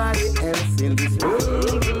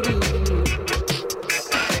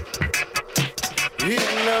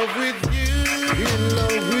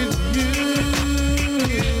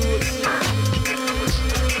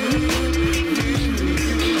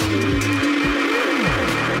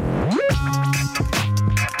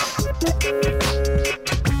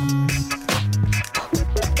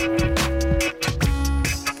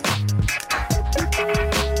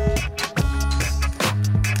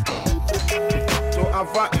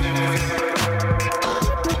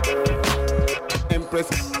 Empress.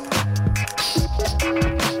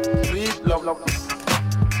 Sweet love.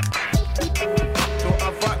 To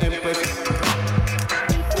Alpha Empress.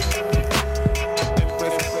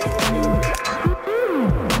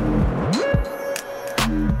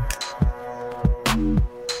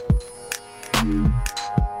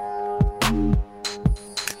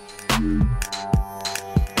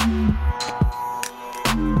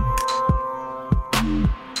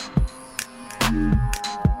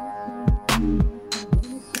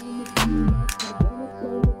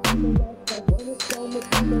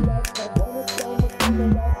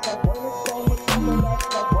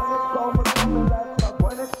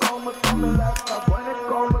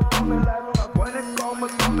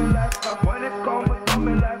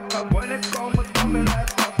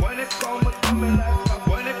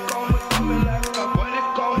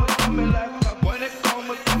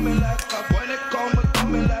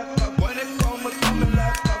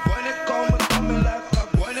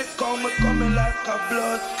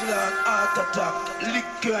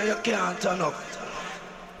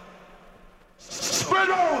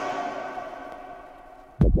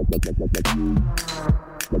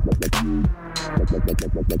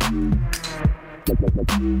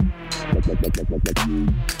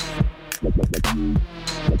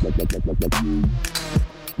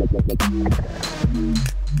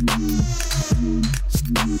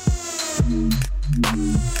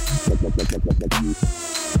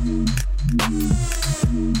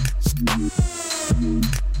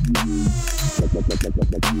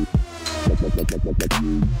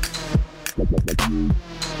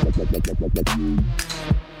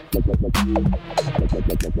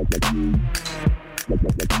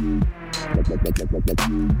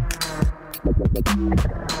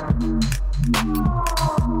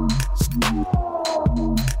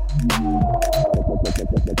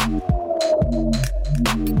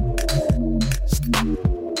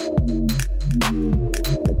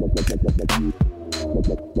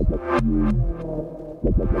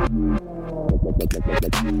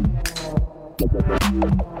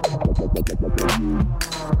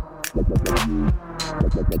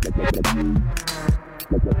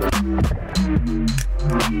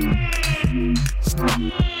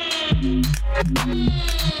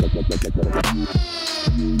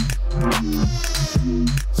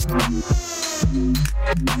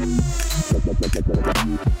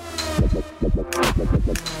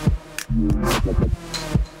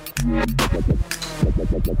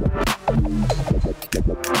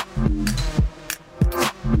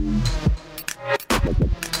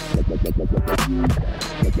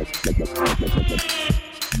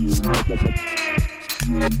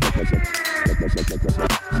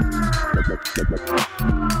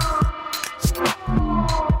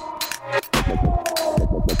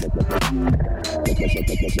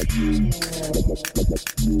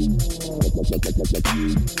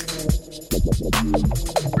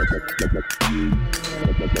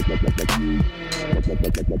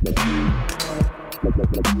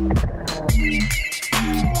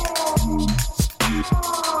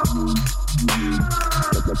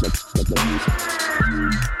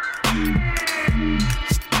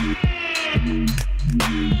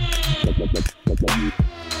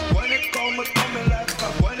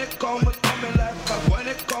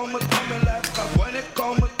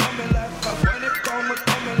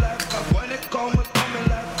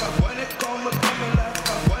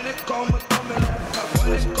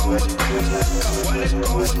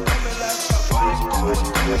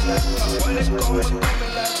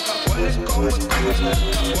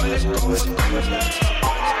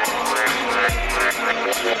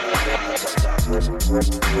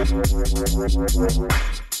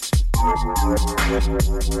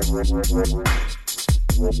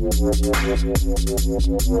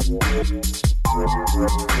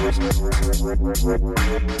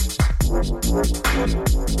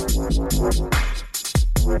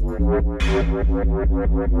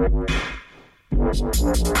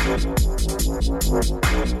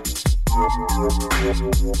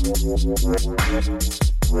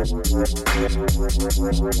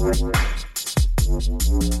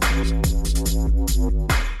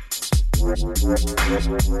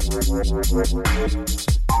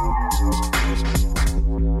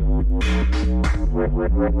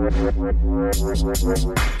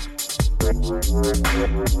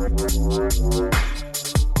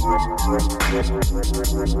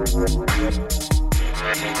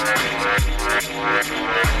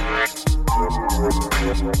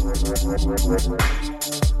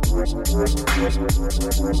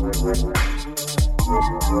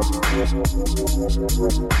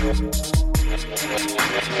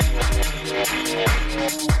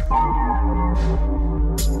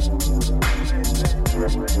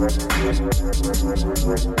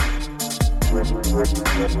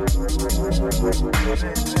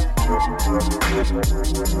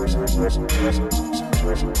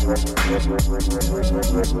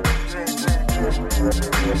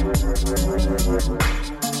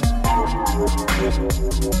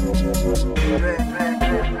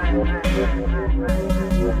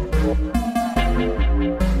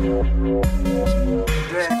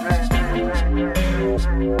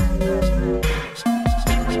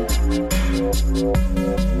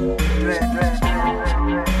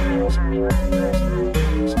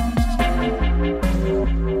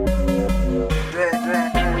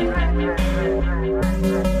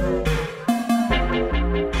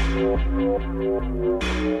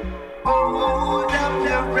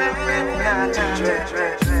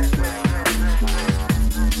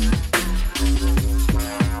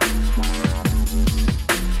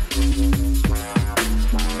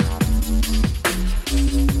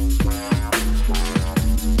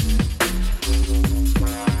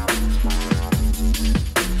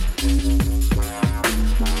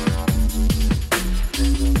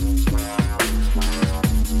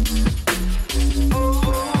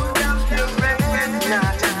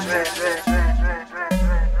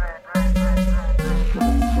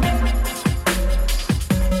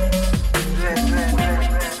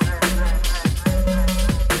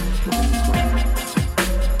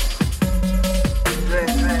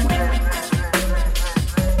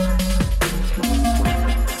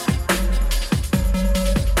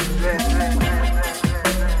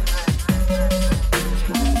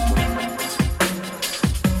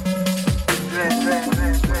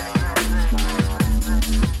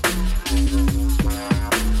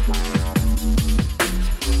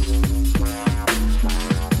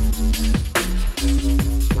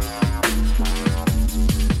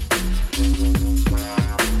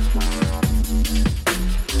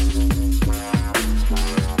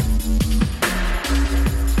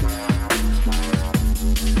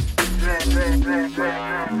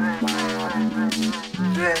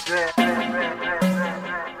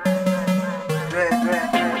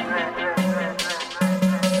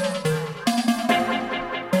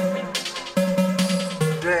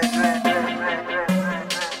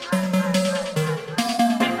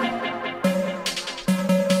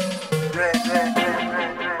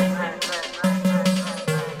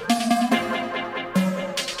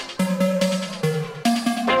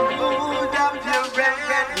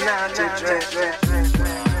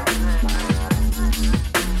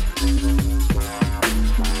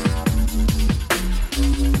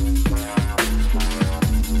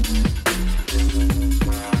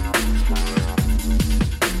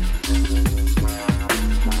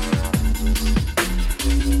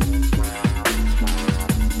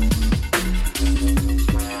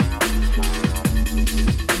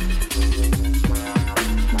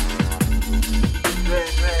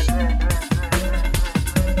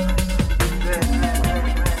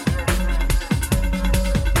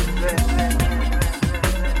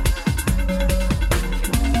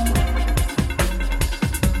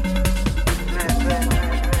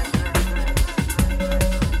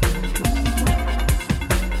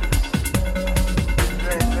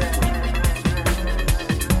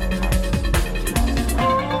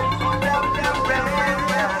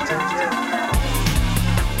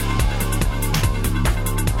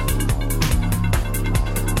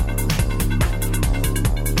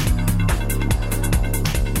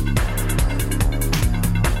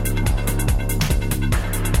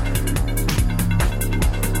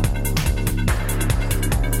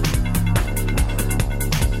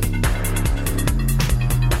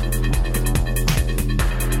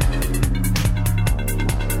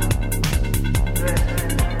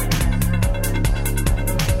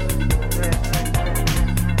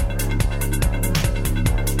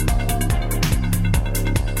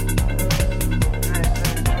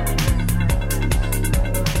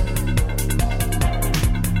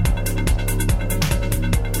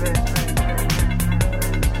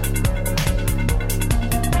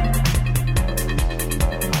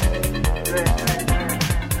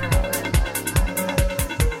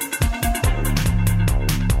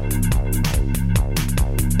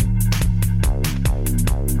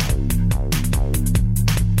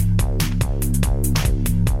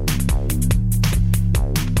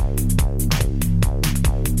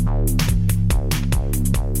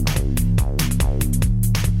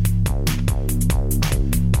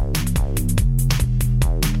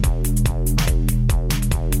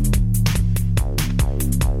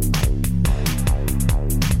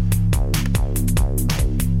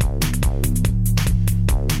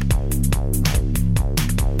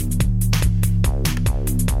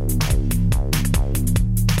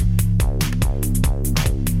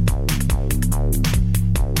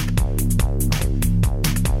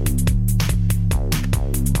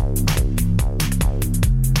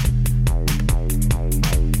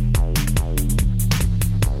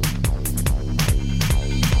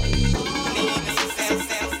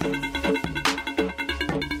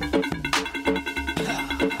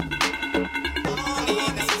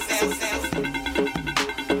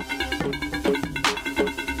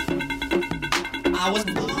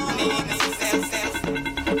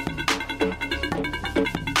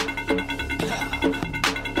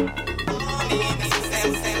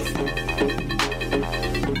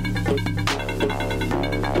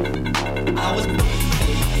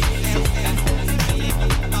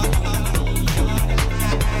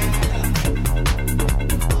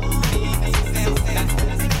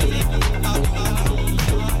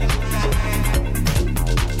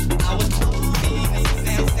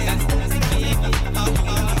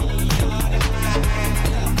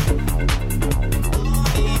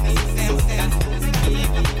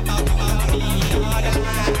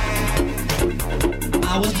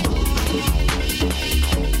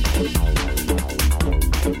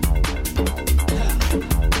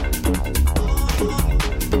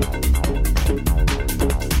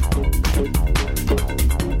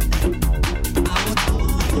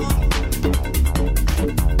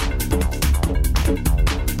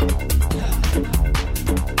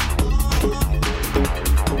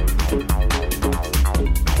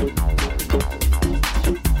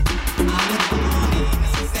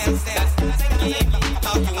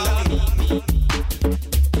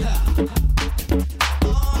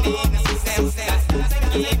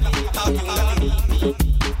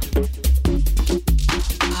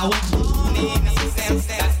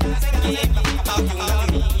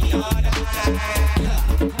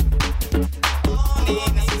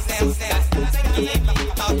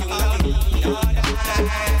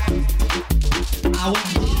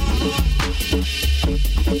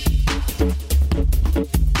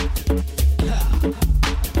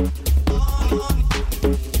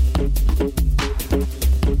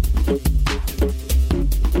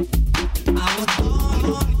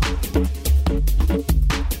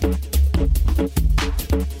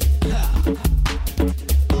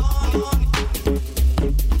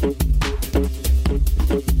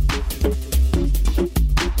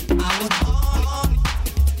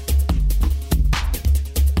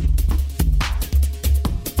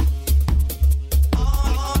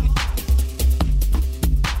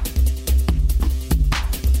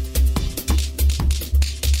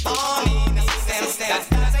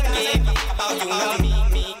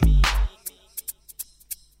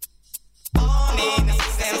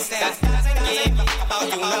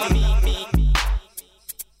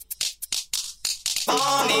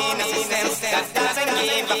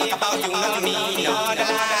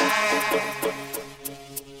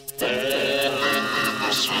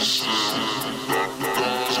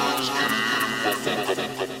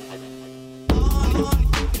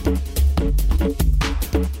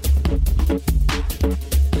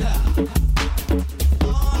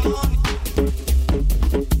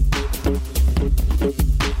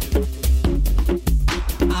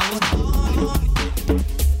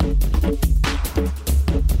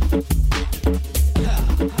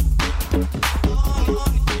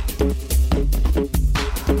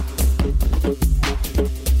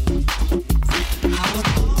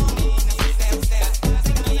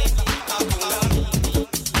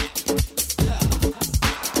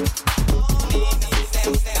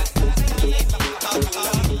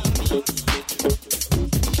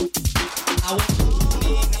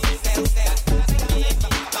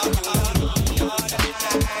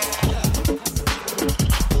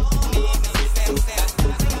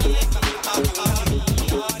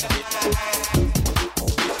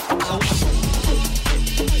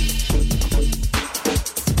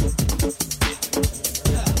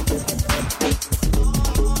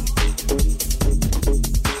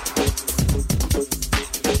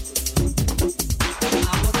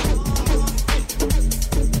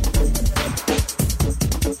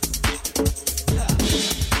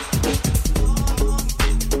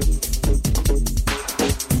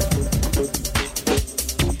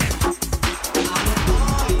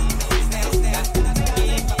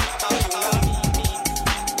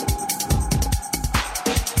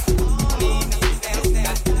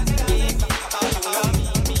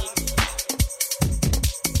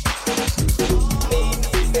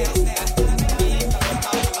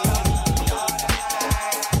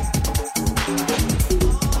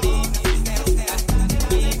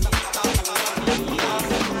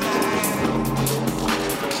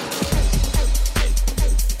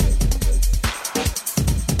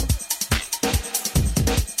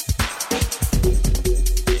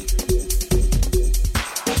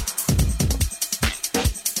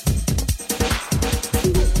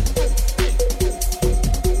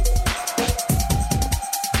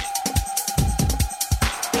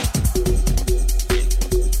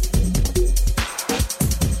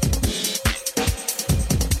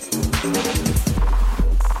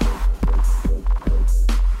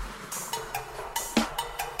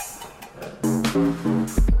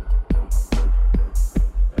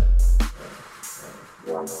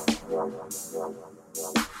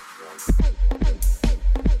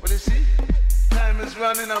 see, time is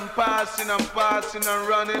running and passing and passing and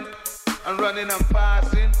running and running and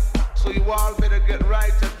passing. So you all better get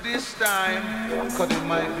right at this time, cause it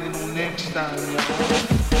might be no next time,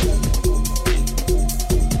 y'all.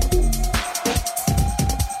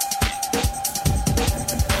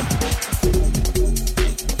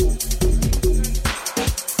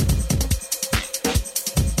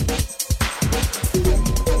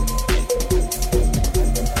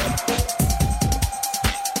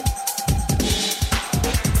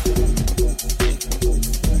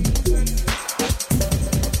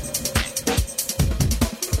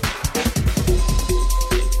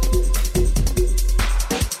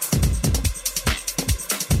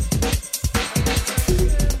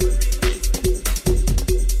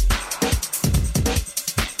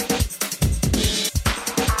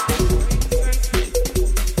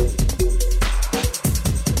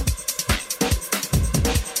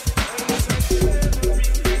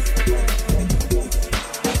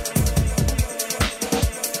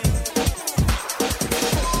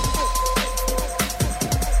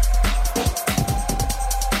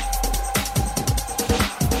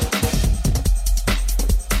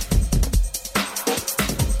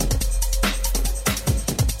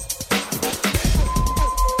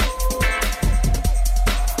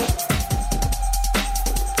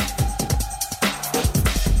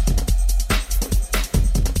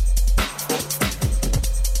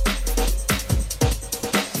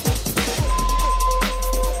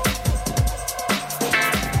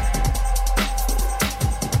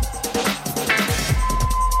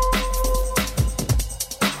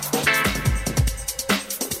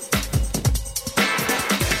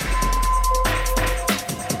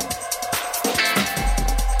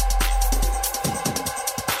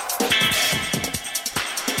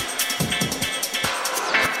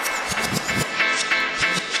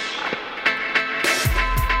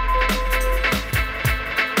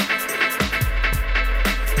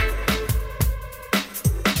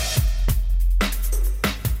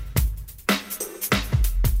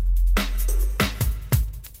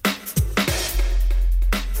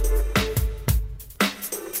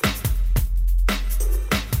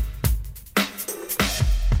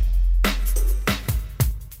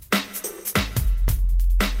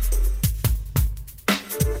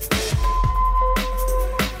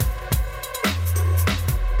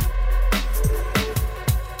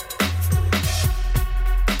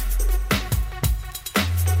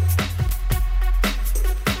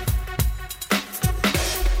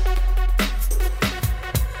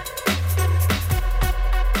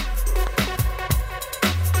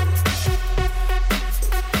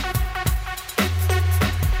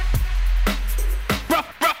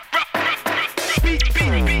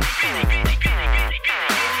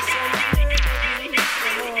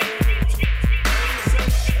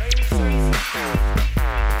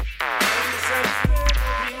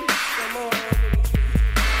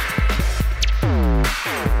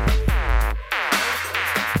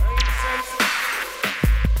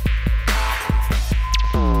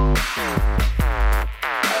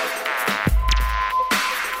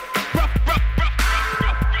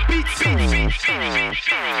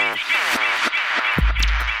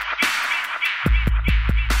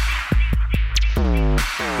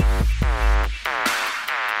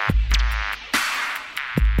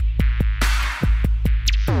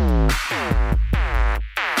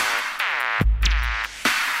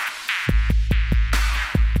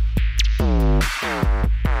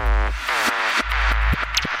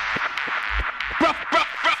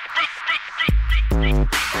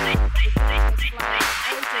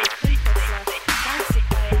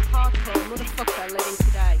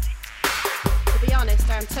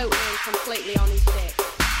 completely on his dick.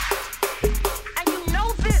 And you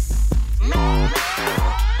know this, man.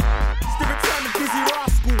 It's the return of Dizzy Raw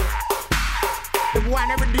School. The boy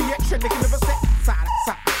never do action, they can never say side.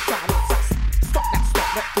 Stop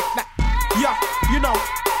that. Yeah, you know,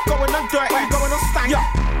 going on dirty, going on stank. Yeah,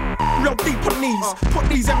 real deep on these. Put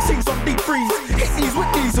these MCs on deep freeze. Hit these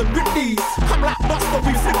with these and rip these. I'm like Buster,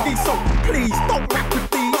 we flip these, so please don't rap with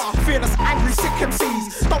these. Fearless, angry, sick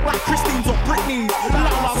MCs. Don't like Christine's or Britney's.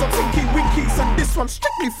 Lalas or Tinky Winkies, and this one's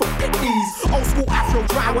strictly for picnies. Old school Afro,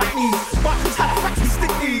 dry white knees. Barclays, Halifax, we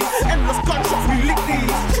stick these. Endless gunshots, we lick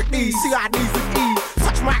these. Trick these, CIDs with ease.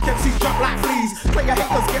 Touch my MCs, jump like fleas. Player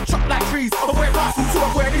haters get chopped like trees. I wear rascals to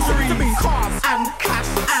avoid misery. To be cars and cash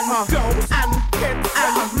and girls and kids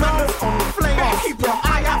and manners on flame. Keep your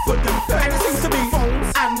eye out for them. And it seems to be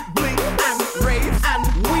phones and bling and rave and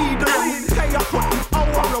weed and pay up what you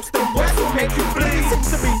owe. I roast them boys will make you bleed. It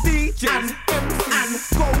seems to be DJ and MC and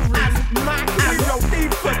gold and Nike. We don't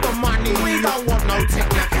need for the money. We don't want no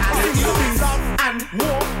technicality.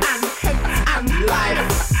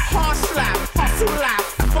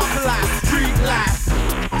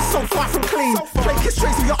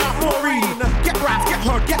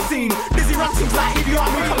 Run things like idiot.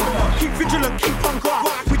 Keep vigilant, keep on guard.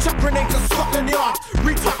 We chuck grenades at Scotland Yard.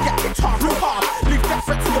 Retard, get kicked hard, real hard. Leave death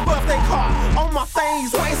threats in your birthday card. On my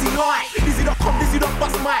face, what is he like? Dizzy.com,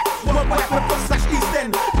 Dizzy.bust mic. One web with /East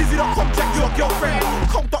End. Dizzy.com, check your girlfriend.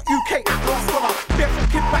 Code.uk at last dollar. Barefoot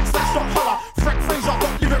kid /don't holler. Frank Fraser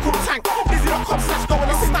got lyrical tank. Dizzy.com/go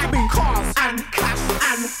and listen to me. Cars and cash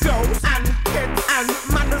and girls and kids and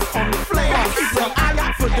manners on flame. Keep your eye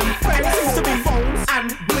out for them friends. Seems to be phones and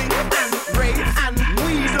bling and rave and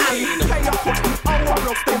weed and play up what you owe or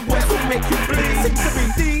else them boys will make you bleed. Seems to be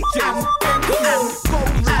DJ and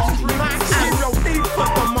gold and max. Zero need for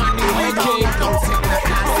the money. Okay, don't take the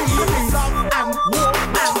hand. Seems to be love and war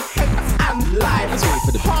and hate and life.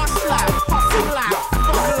 Harsh life, hustle life,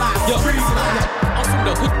 fuck life, breathe life. I'm from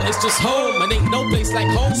the hood, but it's just home. And ain't no place like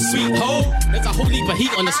home, sweet home. There's a whole heap of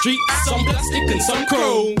heat on the street, some plastic and some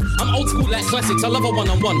chrome. I'm old school like classics, I love a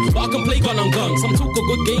one-on-one, but I can play gun on gun. Some talk a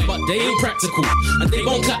good game, but they ain't practical, and they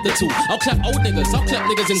won't clap the two. I'll clap old niggas, I'll clap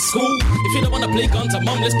niggas in school. If you don't wanna play guns, I'm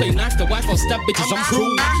mum, let's play knife to wife, I'll stab bitches, I'm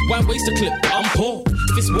cruel. Why waste a clip? I'm poor.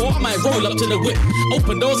 If it's war, I might roll up to the whip.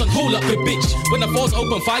 Open doors and hold up, good bitch. When the doors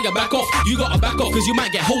open, fire back off. You gotta back off, cause you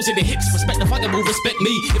might get holes in the hips. Respect the fire, move, respect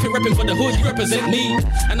me. If you're repping for the hood, you represent me.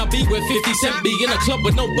 And I'll be where 50 Cent be. In a club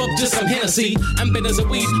with no bub, just some Hennessy. I'm bad as a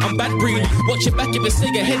weed, I'm bad breed. Watch your back if it's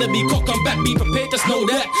nigga ahead of me. Cock on back, be prepared, just know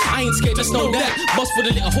that. I ain't scared, just know that. Bust for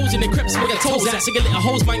the little holes in the creps where your toes at. So get little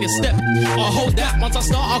holes, mind your step. I'll hold that, once I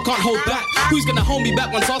start, I can't hold back. Who's gonna hold me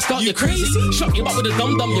back once I start? You're crazy. Shut you up with a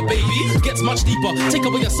dum-dum, your baby. Gets much deeper. Take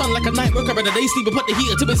away your son like a night worker and a day sleeper. Put the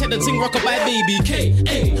heater to his head and sing rockabye baby.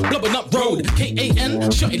 K-A, blubbing up road.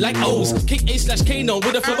 K-A-N, shot it like O's. K-A/K-No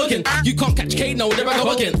with a flow again. You can't catch K-No, there I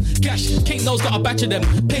go again. Cash, K-No's got a batch of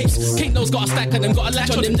them. Papes, K-No's got a stack of them. Got a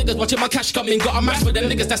latch on them niggas watching my cash come in. Got a match for them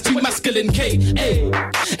niggas that's too masculine. K-A,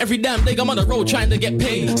 every damn day I'm on the road trying to get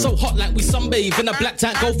paid. So hot like we sunbathe in a black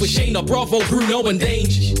tank golf with Shayna, Bravo, Bruno and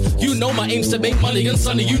Dange. You know my aim's to make money and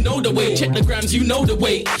sonny, you know the way. Check the grams, you know the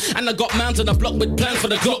way. And I got mans on the block with plans for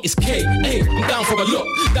the Glock. It's K, hey, I'm down for a look.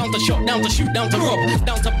 Down to shot, down to shoot, down to rob.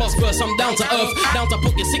 Down to bust first, I'm down to earth. Down to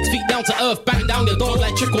put your 6 feet down to earth. Bang down your door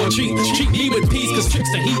like trick or treat. Treat me with peace, cause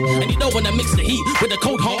tricks the heat. And you don't wanna mix the heat with a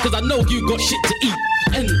cold heart, cause I know you got shit to eat.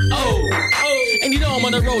 And you know I'm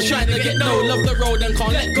on the road trying to get dough. Love the road and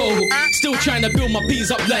can't let go. Still trying to build my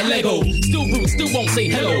peas up like Lego. Still rude, still won't say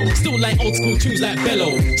hello. Still like old school tunes like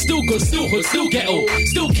Bello. Still good, still hood, still ghetto.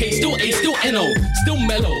 Still K, still A, still N-O. Still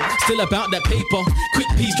mellow, still about that paper. Quick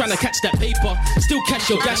peas trying to catch that paper. Still cash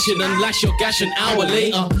your gashing and lash your gash an hour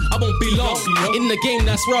later. I won't be long. In the game,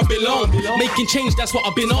 that's where I belong. Making change, that's what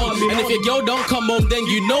I've been on. And if your girl don't come home, then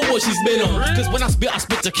you know what she's been on. Cause when I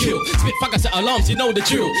spit to kill. Spit fire, set alarms, you know the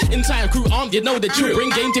drill. Entire crew armed, you know the drill. Bring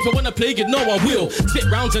games if you wanna play, you know I will. Spit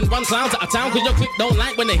rounds and run sounds out of town, cause your click don't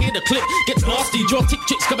like when they hear the clip. Gets nasty, draw tick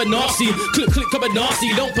chicks coming nasty. Click, coming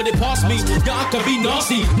nasty, don't put it past me. Yeah, I can be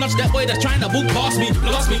nasty. Nudge that boy that's trying to walk past me.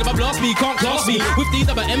 Blast me, never blast me, can't class me. With these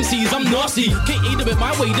other MCs, I'm nasty. Can't eat it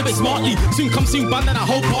my way, do it smartly. Soon come, soon ban and a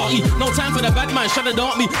whole party. No time for the bad man, shut it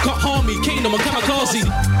dart me. Can't harm me, Kingdom, I'm kamikaze.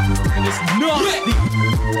 And it's nasty.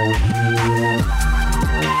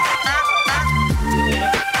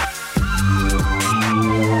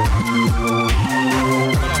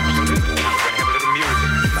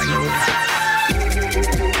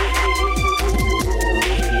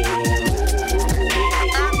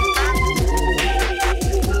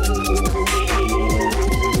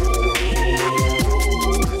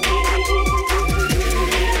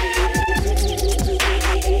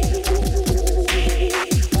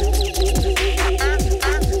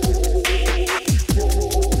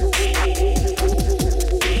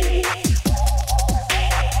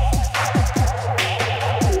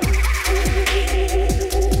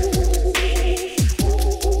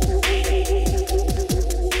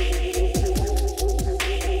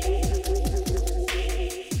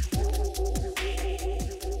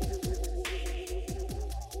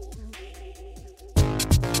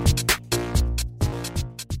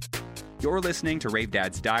 You're listening to Rave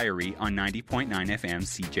Dad's Diary on 90.9 FM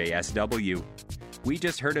CJSW. We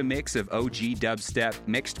just heard a mix of OG dubstep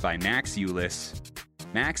mixed by Max Ulyss.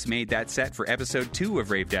 Max made that set for episode 2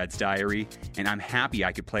 of Rave Dad's Diary, and I'm happy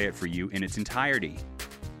I could play it for you in its entirety.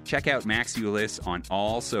 Check out Max Ulyss on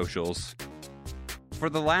all socials. For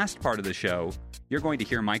the last part of the show, you're going to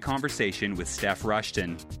hear my conversation with Steph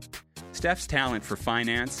Rushton. Steph's talent for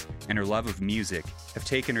finance and her love of music have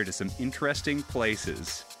taken her to some interesting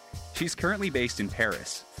places. She's currently based in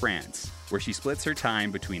Paris, France, where she splits her time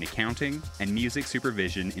between accounting and music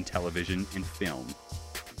supervision in television and film.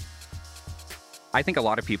 I think a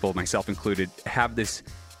lot of people, myself included, have this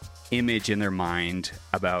image in their mind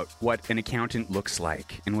about what an accountant looks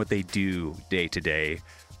like and what they do day to day.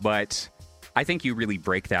 But I think you really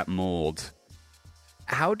break that mold.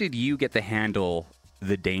 How did you get to handle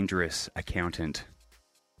the dangerous accountant?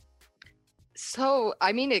 So,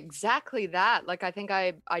 I mean, exactly that. Like, I think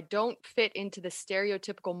I don't fit into the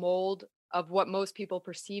stereotypical mold of what most people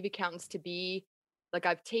perceive accountants to be. Like,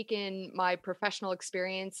 I've taken my professional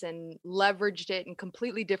experience and leveraged it in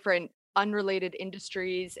completely different, unrelated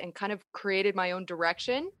industries and kind of created my own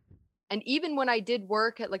direction. And even when I did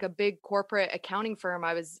work at like a big corporate accounting firm,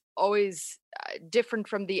 I was always different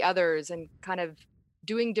from the others and kind of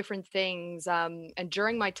doing different things. And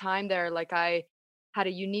during my time there, like I had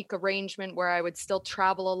a unique arrangement where I would still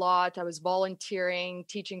travel a lot. I was volunteering,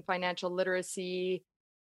 teaching financial literacy.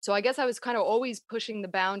 So I guess I was kind of always pushing the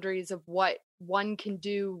boundaries of what one can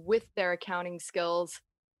do with their accounting skills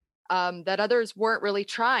that others weren't really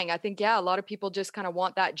trying. I think, yeah, a lot of people just kind of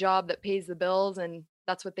want that job that pays the bills and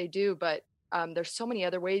that's what they do. But there's so many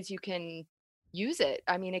other ways you can use it.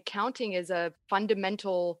 I mean, accounting is a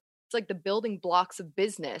fundamental, it's like the building blocks of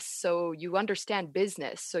business. So you understand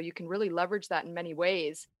business, so you can really leverage that in many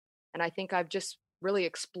ways. And I think I've just really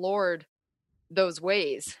explored those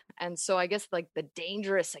ways. And so I guess like the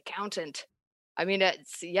dangerous accountant, I mean,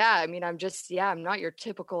 I'm not your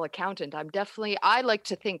typical accountant. I like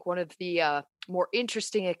to think one of the more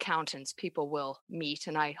interesting accountants people will meet.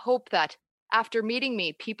 And I hope that after meeting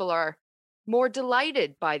me, people are more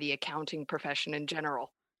delighted by the accounting profession in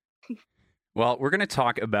general. Well, we're going to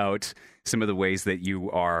talk about some of the ways that you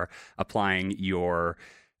are applying your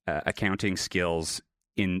accounting skills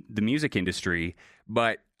in the music industry,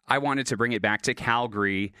 but I wanted to bring it back to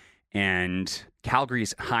Calgary and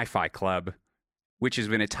Calgary's Hi-Fi Club, which has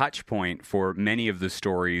been a touch point for many of the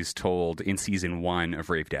stories told in season 1 of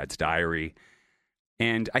Rave Dad's Diary.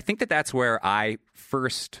 And I think that that's where I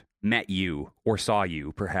first met you or saw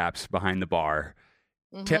you, perhaps, behind the bar.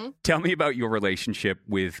 Mm-hmm. Tell me about your relationship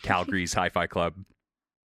with Calgary's Hi-Fi Club.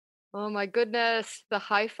 Oh my goodness, the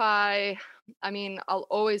Hi-Fi. I mean, I'll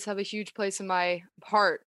always have a huge place in my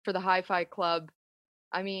heart for the Hi-Fi Club.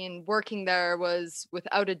 I mean, working there was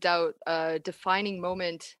without a doubt a defining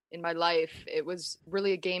moment in my life. It was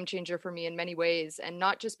really a game changer for me in many ways, and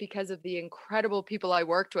not just because of the incredible people I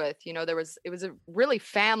worked with. You know, it was a really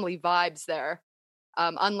family vibes there,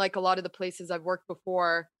 unlike a lot of the places I've worked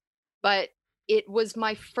before. But it was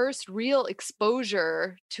my first real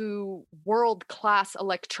exposure to world-class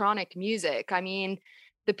electronic music. I mean,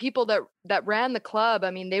 the people that ran the club,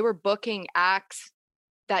 I mean, they were booking acts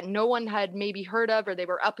that no one had maybe heard of, or they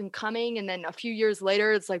were up and coming. And then a few years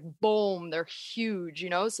later, it's like, boom, they're huge, you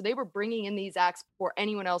know? So they were bringing in these acts before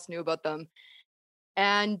anyone else knew about them.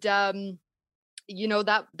 And, you know,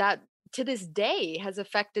 that to this day has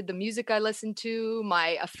affected the music I listen to,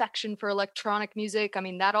 my affection for electronic music. I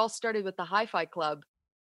mean, that all started with the Hi-Fi Club.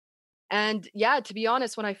 And yeah, to be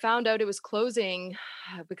honest, when I found out it was closing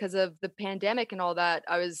because of the pandemic and all that,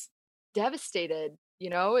 I was devastated. You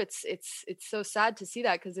know, it's so sad to see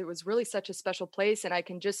that, because it was really such a special place, and I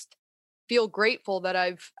can just feel grateful that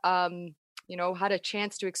I've, you know, had a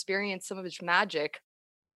chance to experience some of its magic.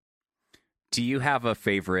 Do you have a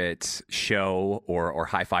favorite show or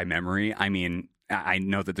hi-fi memory? I mean, I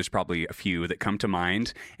know that there's probably a few that come to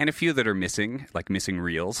mind and a few that are missing, like missing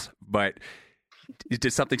reels, but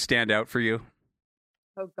did something stand out for you?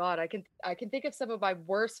 Oh God, I can think of some of my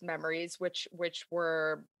worst memories, which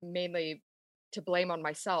were mainly to blame on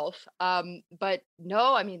myself. But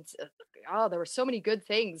no, I mean, there were so many good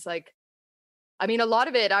things. Like, I mean, a lot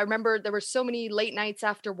of it, I remember there were so many late nights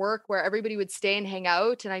after work where everybody would stay and hang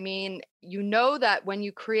out. And I mean, you know that when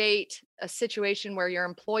you create a situation where your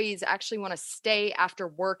employees actually want to stay after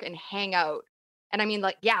work and hang out. And I mean,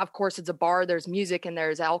 like, yeah, of course it's a bar, there's music and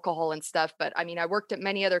there's alcohol and stuff. But I mean, I worked at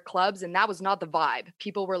many other clubs and that was not the vibe.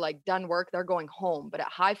 People were like done work, they're going home. But at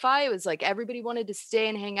Hi-Fi, it was like everybody wanted to stay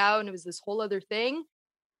and hang out. And it was this whole other thing.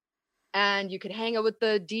 And you could hang out with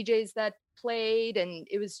the DJs that played. And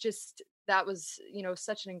it was just, that was, you know,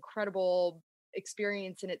 such an incredible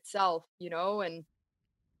experience in itself, you know. And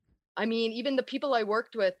I mean, even the people I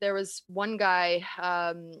worked with, there was one guy,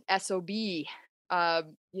 SOB,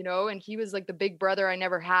 you know, and he was like the big brother I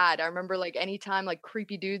never had. I remember like anytime like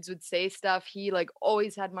creepy dudes would say stuff, he like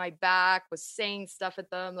always had my back, was saying stuff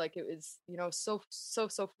at them. Like it was, you know, so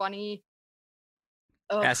funny.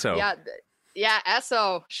 Oh, Esso. Yeah,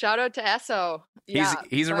 Esso. Shout out to Esso.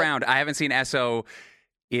 He's around. I haven't seen Esso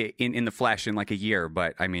in the flesh in like a year,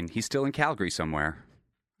 but I mean, he's still in Calgary somewhere.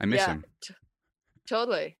 I miss him.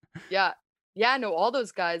 Totally. Yeah. yeah, no, all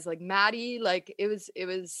those guys like Maddie, like it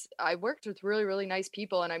was, I worked with really, really nice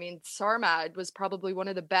people. And I mean, Sarmad was probably one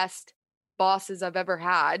of the best bosses I've ever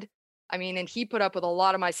had. I mean, and he put up with a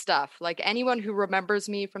lot of my stuff. Like anyone who remembers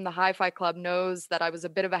me from the Hi-Fi Club knows that I was a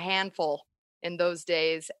bit of a handful in those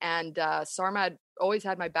days. And Sarmad always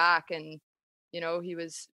had my back, and he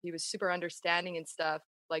was super understanding and stuff.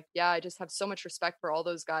 Like, yeah, I just have so much respect for all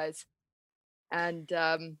those guys. And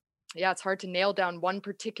yeah, it's hard to nail down one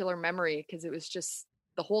particular memory because it was just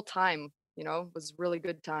the whole time, was really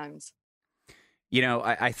good times.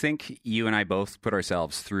 I think you and I both put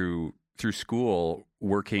ourselves through school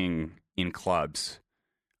working in clubs.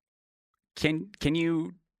 Can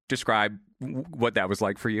you describe what that was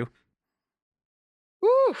like for you?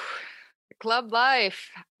 Woo, club life.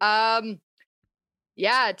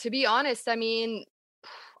 Yeah, to be honest, I mean,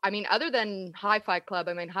 other than Hi-Fi Club,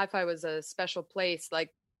 Hi-Fi was a special place. Like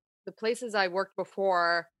the places I worked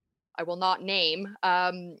before, I will not name,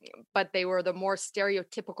 but they were the more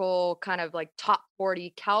stereotypical kind of like top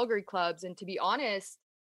 40 Calgary clubs. And to be honest,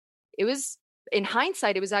 in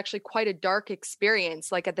hindsight, it was actually quite a dark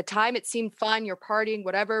experience. Like at the time, it seemed fun, you're partying,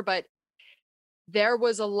 whatever, but there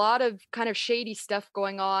was a lot of kind of shady stuff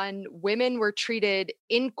going on. Women were treated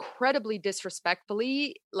incredibly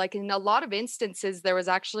disrespectfully. Like in a lot of instances, there was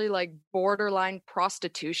actually like borderline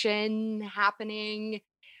prostitution happening.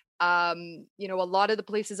 A lot of the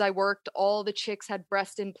places I worked, all the chicks had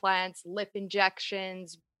breast implants, lip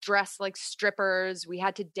injections, dressed like strippers. We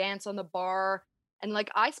had to dance on the bar. And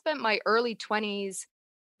like I spent my early 20s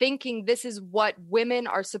thinking this is what women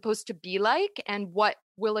are supposed to be like and what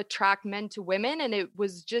will attract men to women. And it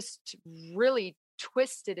was just really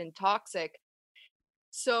twisted and toxic.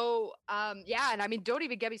 So, yeah. And I mean, don't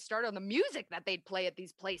even get me started on the music that they'd play at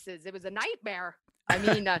these places. It was a nightmare. I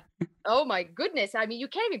mean, oh my goodness. I mean, you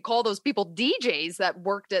can't even call those people DJs that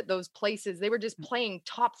worked at those places. They were just playing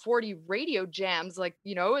top 40 radio jams. Like,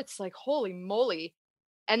 it's like, holy moly.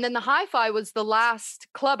 And then the Hi-Fi was the last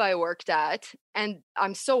club I worked at. And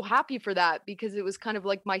I'm so happy for that because it was kind of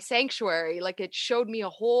like my sanctuary. Like it showed me a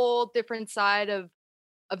whole different side of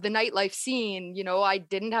the nightlife scene. I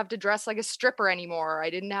didn't have to dress like a stripper anymore. I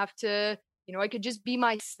didn't have to, I could just be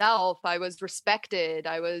myself. I was respected.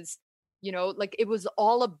 I was, like it was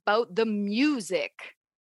all about the music.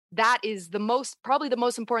 That is probably the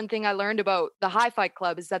most important thing I learned about the Hi-Fi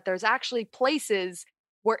Club is that there's actually places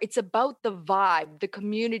where it's about the vibe, the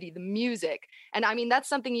community, the music. And I mean, that's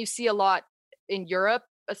something you see a lot in Europe,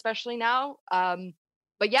 especially now.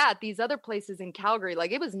 But yeah, at these other places in Calgary,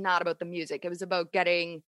 like it was not about the music. It was about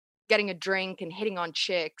getting a drink and hitting on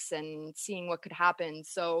chicks and seeing what could happen.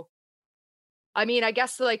 So, I mean, I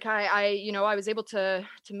guess like I was able to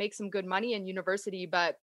make some good money in university,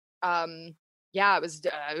 but yeah, it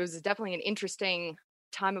was definitely an interesting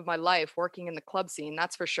time of my life working in the club scene.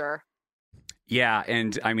 That's for sure. Yeah,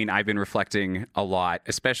 and I mean, I've been reflecting a lot,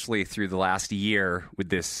 especially through the last year with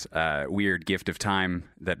this weird gift of time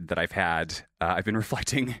that I've had. I've been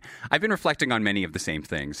reflecting on many of the same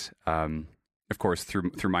things. Of course,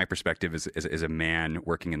 through my perspective as a man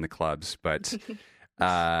working in the clubs, but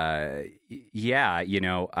yeah,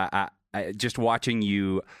 I just watching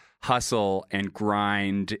you hustle and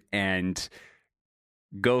grind and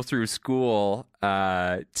go through school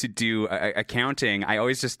to do accounting, I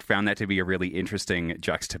always just found that to be a really interesting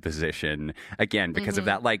juxtaposition, again, because of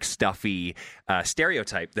that like stuffy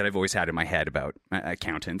stereotype that I've always had in my head about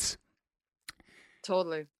accountants.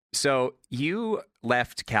 Totally. So you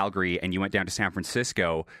left Calgary and you went down to San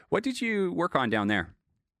Francisco. What did you work on down there?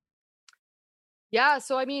 Yeah,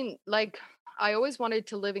 so I mean, like, I always wanted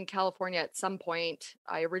to live in California at some point.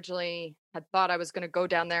 I originally had thought I was going to go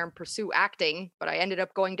down there and pursue acting, but I ended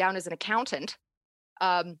up going down as an accountant.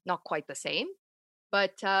 Not quite the same,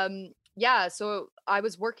 but yeah, so I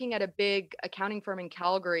was working at a big accounting firm in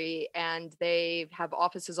Calgary, and they have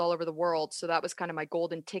offices all over the world. So that was kind of my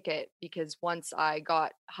golden ticket, because once I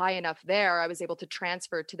got high enough there, I was able to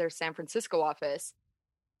transfer to their San Francisco office.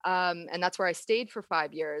 And that's where I stayed for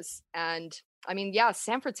 5 years. And I mean, yeah,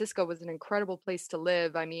 San Francisco was an incredible place to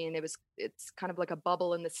live. I mean, it's kind of like a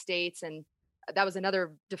bubble in the States. And that was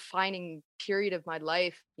another defining period of my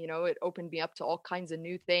life. You know, it opened me up to all kinds of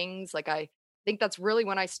new things. Like, I think that's really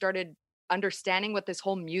when I started understanding what this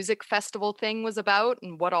whole music festival thing was about,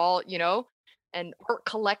 and what all, you know, and art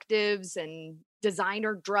collectives and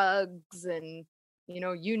designer drugs and, you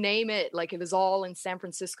know, you name it, like it was all in San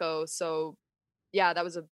Francisco. So yeah, that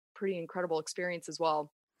was a pretty incredible experience as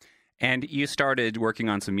well. And you started working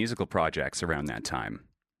on some musical projects around that time.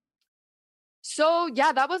 So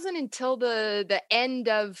yeah, that wasn't until the end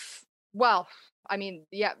of Well, I mean,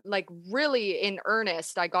 yeah, like really in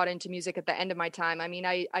earnest, I got into music at the end of my time. I mean,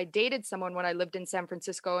 I dated someone when I lived in San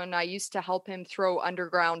Francisco, and I used to help him throw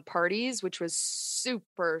underground parties, which was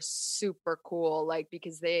super, super cool. Like,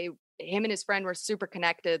 because him and his friend were super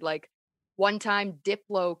connected. Like, one time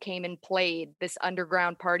Diplo came and played this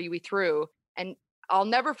underground party we threw. And I'll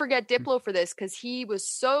never forget Diplo for this, because he was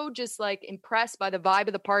so just like impressed by the vibe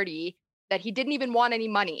of the party that he didn't even want any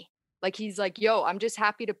money. Like, he's like, yo, I'm just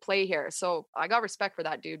happy to play here. So I got respect for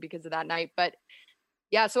that dude because of that night. But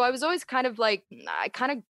yeah, so I was always kind of like, I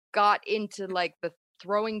kind of got into like the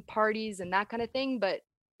throwing parties and that kind of thing. But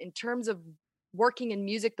in terms of working in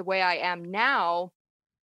music the way I am now,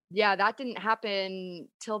 yeah, that didn't happen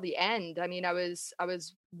till the end. I mean, I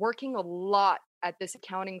was working a lot at this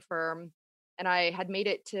accounting firm, and I had made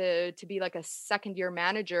it to be like a second year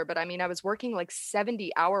manager. But I mean, I was working like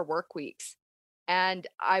 70-hour work weeks. And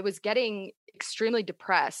I was getting extremely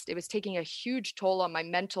depressed. It was taking a huge toll on my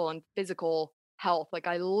mental and physical health. Like,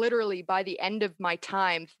 I literally, by the end of my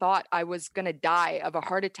time, thought I was going to die of a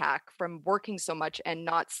heart attack from working so much and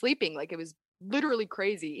not sleeping. Like, it was literally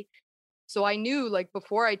crazy. So I knew, like,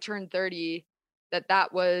 before I turned 30,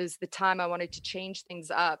 that was the time I wanted to change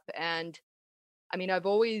things up. And I mean, I've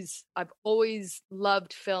always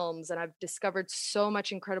loved films, and I've discovered so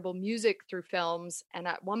much incredible music through films. And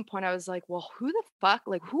at one point I was like, well, who the fuck,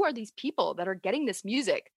 like, who are these people that are getting this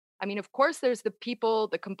music? I mean, of course there's the people,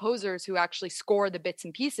 the composers who actually score the bits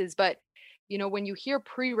and pieces, but you know, when you hear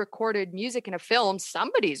pre-recorded music in a film,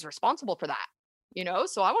 somebody's responsible for that, you know?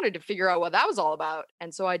 So I wanted to figure out what that was all about.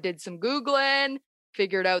 And so I did some Googling,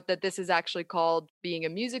 figured out that this is actually called being a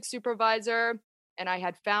music supervisor. And I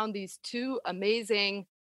had found these two amazing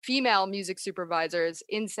female music supervisors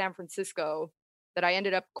in San Francisco that I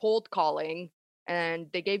ended up cold calling, and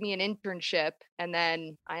they gave me an internship, and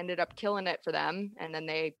then I ended up killing it for them. And then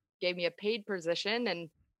they gave me a paid position, and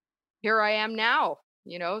here I am now,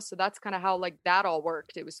 you know? So that's kind of how like that all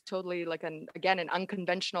worked. It was totally like an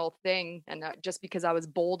unconventional thing. And just because I was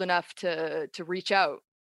bold enough to reach out.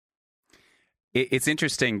 It's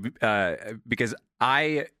interesting because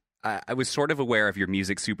I was sort of aware of your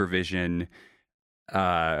music supervision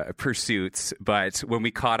pursuits, but when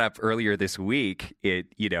we caught up earlier this week,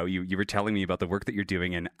 you were telling me about the work that you're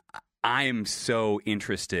doing, and I am so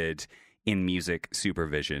interested in music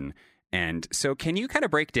supervision. And so can you kind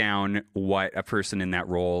of break down what a person in that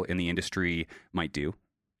role in the industry might do?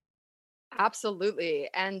 Absolutely.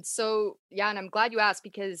 And so, yeah, and I'm glad you asked,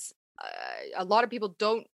 because a lot of people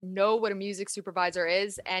don't know what a music supervisor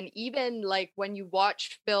is. And even like when you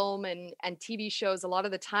watch film and TV shows, a lot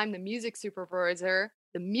of the time the music supervisor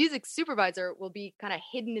will be kind of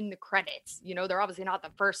hidden in the credits. You know, they're obviously not the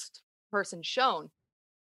first person shown.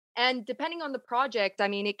 And depending on the project, I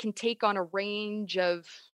mean, it can take on a range of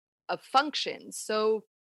functions. So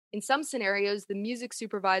in some scenarios, the music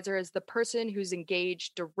supervisor is the person who's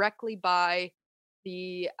engaged directly by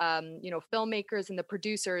the filmmakers and the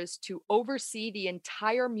producers to oversee the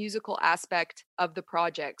entire musical aspect of the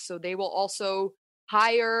project. So they will also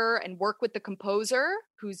hire and work with the composer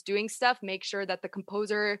who's doing stuff, make sure that the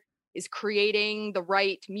composer is creating the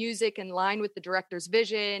right music in line with the director's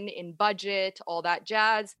vision, in budget, all that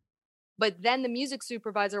jazz. But then the music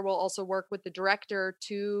supervisor will also work with the director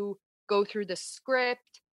to go through the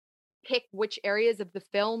script, pick which areas of the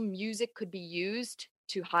film music could be used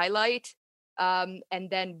to highlight, and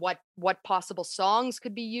then what possible songs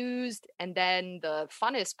could be used. And then the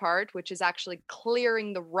funnest part, which is actually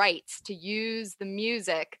clearing the rights to use the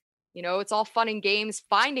music. You know, it's all fun and games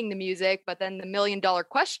finding the music, but then the $1 million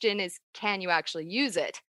question is, can you actually use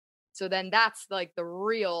it? So then that's like the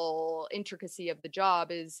real intricacy of the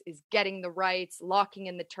job is getting the rights, locking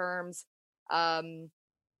in the terms,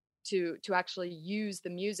 to actually use the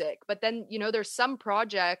music. But then, you know, there's some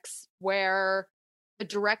projects where the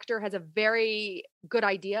director has a very good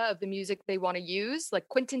idea of the music they want to use. Like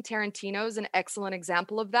Quentin Tarantino is an excellent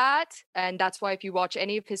example of that. And that's why if you watch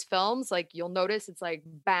any of his films, like you'll notice it's like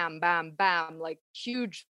bam, bam, bam, like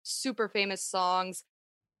huge, super famous songs.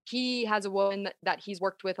 He has a woman that he's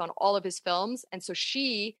worked with on all of his films. And so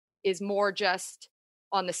she is more just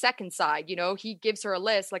on the second side, you know, he gives her a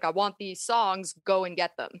list, like, I want these songs, go and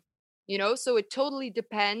get them, you know? So it totally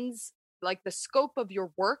depends. Like the scope of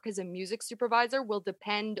your work as a music supervisor will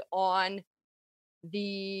depend on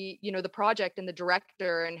the, you know, the project and the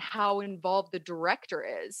director and how involved the director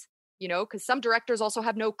is, you know, because some directors also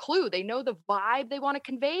have no clue. They know the vibe they want to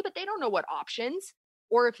convey, but they don't know what options.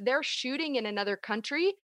 Or if they're shooting in another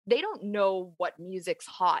country, they don't know what music's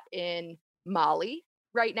hot in Mali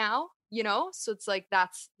right now, you know? So it's like,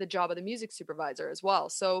 that's the job of the music supervisor as well.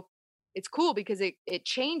 So it's cool because it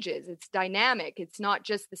changes. It's dynamic. It's not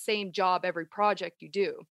just the same job every project you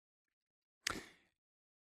do.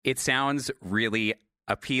 It sounds really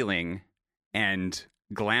appealing and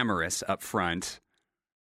glamorous up front.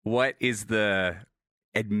 What is the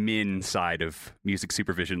admin side of music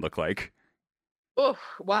supervision look like? Oh,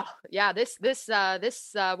 well, yeah, this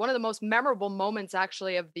one of the most memorable moments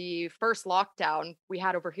actually of the first lockdown we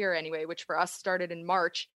had over here anyway, which for us started in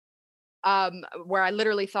March, where I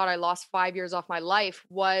literally thought I lost 5 years off my life,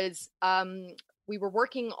 was we were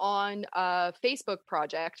working on a Facebook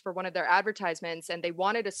project for one of their advertisements, and they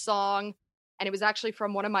wanted a song, and it was actually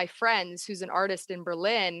from one of my friends who's an artist in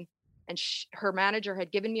Berlin, and her manager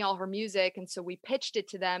had given me all her music, and so we pitched it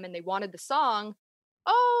to them, and they wanted the song.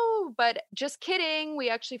 Oh, but just kidding. We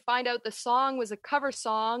actually find out the song was a cover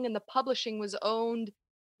song, and the publishing was owned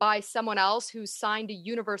by someone else who signed to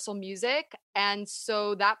Universal Music. And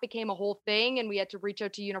so that became a whole thing. And we had to reach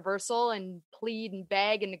out to Universal and plead and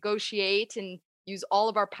beg and negotiate and use all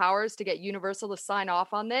of our powers to get Universal to sign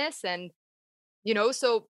off on this. And,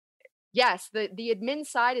 so yes, the admin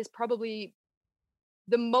side is probably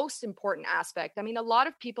the most important aspect. I mean, a lot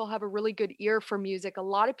of people have a really good ear for music. A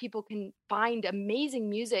lot of people can find amazing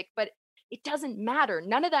music, but it doesn't matter.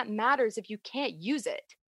 None of that matters if you can't use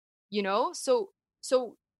it,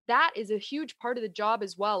 So that is a huge part of the job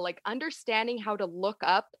as well. Like understanding how to look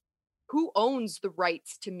up who owns the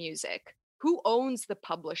rights to music, who owns the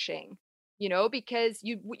publishing, because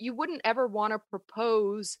you wouldn't ever want to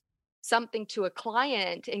propose something to a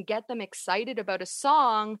client and get them excited about a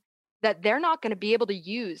song that they're not going to be able to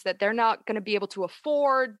use, that they're not going to be able to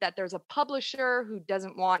afford, that there's a publisher who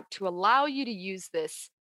doesn't want to allow you to use this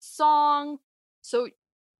song. So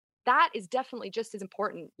that is definitely just as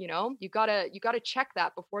important. You gotta check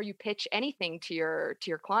that before you pitch anything to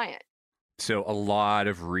your client. So a lot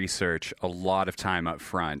of research, a lot of time up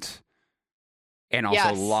front, and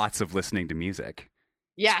also lots of listening to music.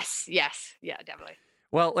 Yes. Yeah, definitely.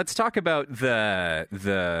 Well, let's talk about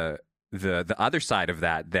the other side of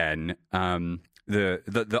that then,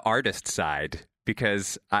 the artist side,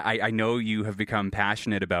 because I know you have become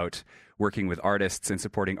passionate about working with artists and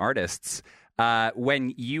supporting artists.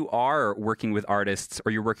 When you are working with artists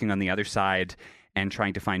or you're working on the other side and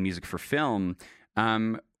trying to find music for film,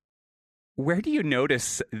 where do you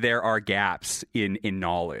notice there are gaps in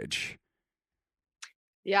knowledge?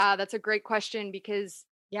 Yeah, that's a great question because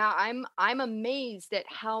I'm amazed at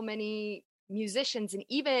how many musicians and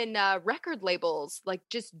even record labels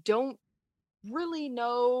just don't really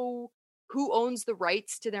know who owns the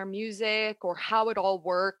rights to their music or how it all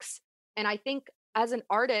works. And I think as an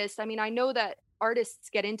artist, I mean, I know that artists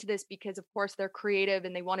get into this because of course they're creative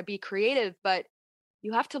and they want to be creative, but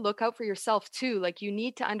you have to look out for yourself too. Like you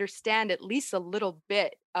need to understand at least a little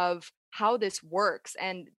bit of how this works.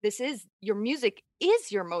 And your music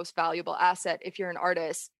is your most valuable asset if you're an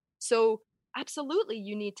artist. So absolutely,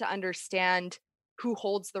 you need to understand who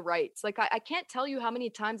holds the rights. Like, I can't tell you how many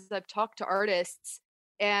times I've talked to artists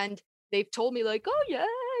and they've told me like, oh yeah,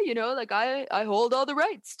 I hold all the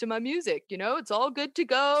rights to my music, it's all good to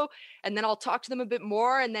go. And then I'll talk to them a bit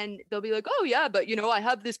more and then they'll be like, oh yeah, but I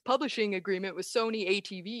have this publishing agreement with Sony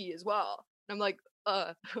ATV as well. And I'm like,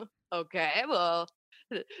 okay, well,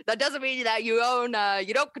 that doesn't mean that you own,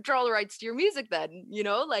 you don't control the rights to your music then,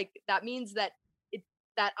 that means that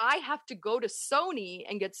that I have to go to Sony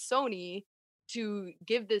and get Sony to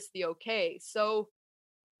give this the okay. So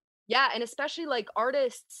yeah, and especially like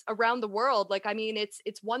artists around the world,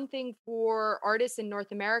 it's one thing for artists in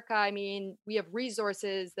North America. I mean, we have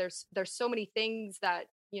resources. There's so many things that,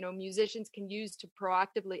 musicians can use to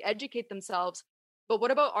proactively educate themselves. But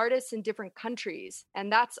what about artists in different countries?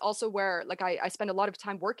 And that's also where I spend a lot of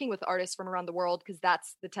time working with artists from around the world because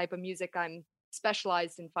that's the type of music I'm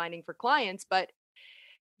specialized in finding for clients. But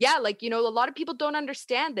yeah, a lot of people don't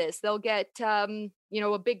understand this. They'll get,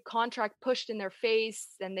 a big contract pushed in their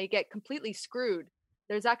face and they get completely screwed.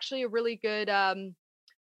 There's actually a really good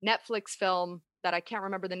Netflix film that I can't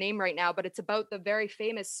remember the name right now, but it's about the very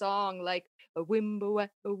famous song, like a wimboa,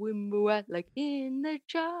 like in the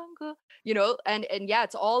jungle, and yeah,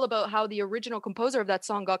 it's all about how the original composer of that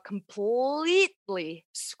song got completely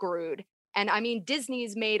screwed. And I mean,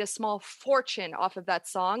 Disney's made a small fortune off of that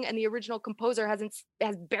song, and the original composer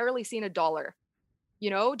has barely seen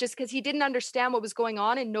 $1, just because he didn't understand what was going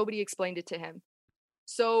on and nobody explained it to him.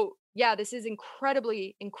 So yeah, this is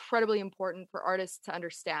incredibly, incredibly important for artists to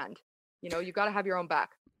understand. You've got to have your own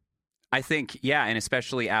back. I think, yeah, and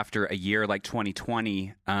especially after a year like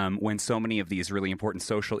 2020, when so many of these really important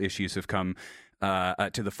social issues have come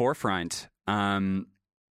to the forefront,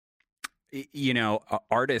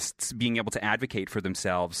 artists being able to advocate for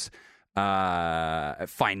themselves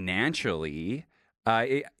financially.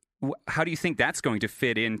 How do you think that's going to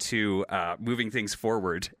fit into moving things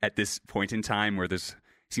forward at this point in time where there's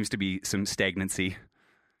seems to be some stagnancy?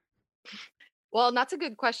 Well, and that's a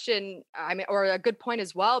good question. I mean, or a good point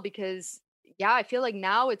as well, because yeah, I feel like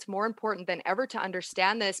now it's more important than ever to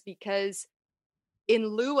understand this, because in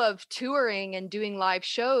lieu of touring and doing live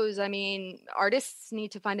shows, I mean, artists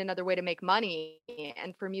need to find another way to make money.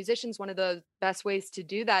 And for musicians, one of the best ways to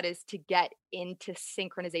do that is to get into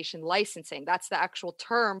synchronization licensing. That's the actual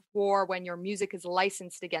term for when your music is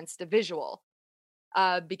licensed against a visual.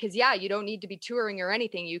 Because yeah, you don't need to be touring or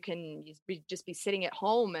anything. You can just be sitting at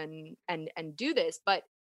home and do this. But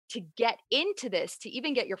to get into this, to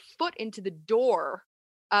even get your foot into the door,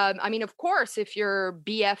 I mean, of course, if you're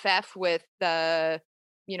BFF with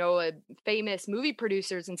famous movie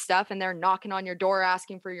producers and stuff, and they're knocking on your door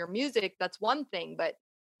asking for your music, that's one thing. But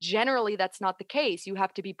generally, that's not the case. You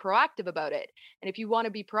have to be proactive about it. And if you want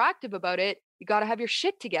to be proactive about it, you got to have your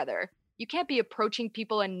shit together. You can't be approaching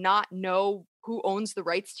people and not know who owns the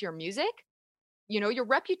rights to your music. Your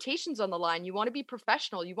reputation's on the line. You want to be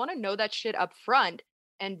professional. You want to know that shit up front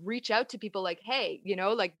and reach out to people like, hey,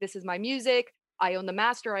 like, this is my music. I own the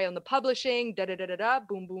master. I own the publishing. Da da da da da.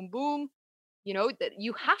 Boom, boom, boom. That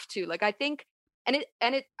you have to, like, I think, and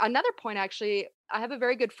another point, actually, I have a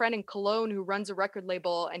very good friend in Cologne who runs a record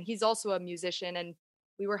label, and he's also a musician. And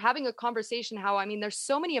we were having a conversation how, I mean, there's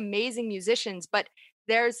so many amazing musicians, but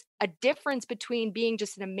there's a difference between being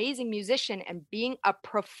just an amazing musician and being a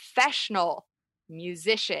professional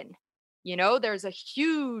musician. There's a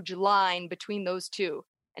huge line between those two.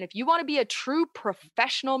 And if you want to be a true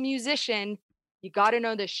professional musician, you got to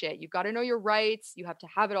know this shit. You got to know your rights. You have to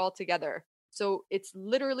have it all together. So it's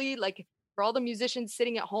literally like, for all the musicians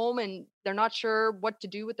sitting at home and they're not sure what to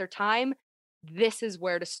do with their time, this is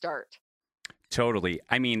where to start. Totally.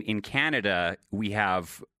 I mean, in Canada, we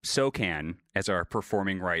have SOCAN as our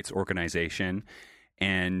performing rights organization.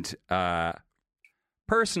 And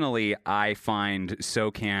personally, I find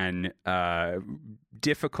SOCAN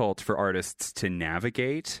difficult for artists to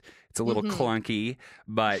navigate. It's a little clunky,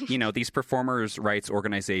 but, these performers' rights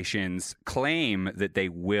organizations claim that they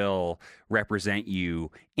will represent you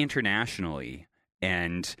internationally.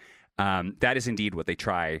 And that is indeed what they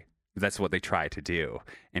try. That's what they try to do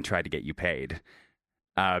and try to get you paid.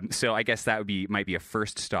 So I guess that might be a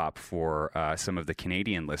first stop for some of the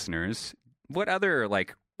Canadian listeners. What other,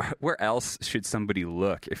 where else should somebody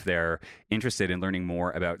look if they're interested in learning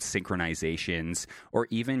more about synchronizations, or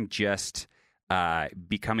even just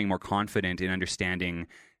becoming more confident in understanding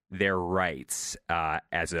their rights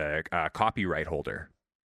as a copyright holder?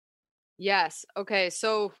 Yes. Okay.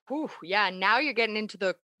 So, now you're getting into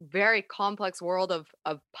the very complex world of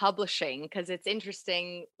publishing, because it's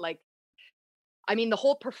interesting. I mean, the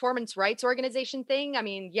whole performance rights organization thing, I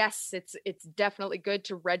mean, yes, it's definitely good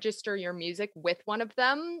to register your music with one of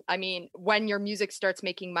them. I mean, when your music starts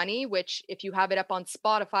making money, which if you have it up on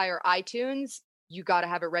Spotify or iTunes, you got to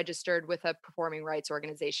have it registered with a performing rights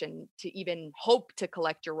organization to even hope to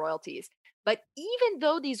collect your royalties. But even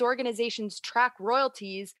though these organizations track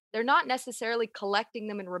royalties, they're not necessarily collecting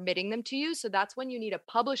them and remitting them to you. So that's when you need a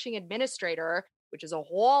publishing administrator, which is a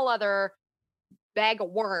whole other bag of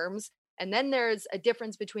worms. And then there's a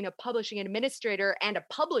difference between a publishing administrator and a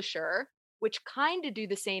publisher, which kind of do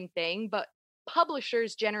the same thing, but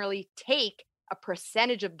publishers generally take a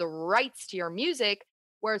percentage of the rights to your music,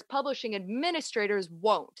 whereas publishing administrators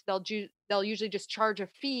won't. They'll usually just charge a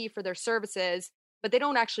fee for their services, but they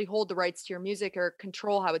don't actually hold the rights to your music or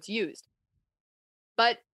control how it's used.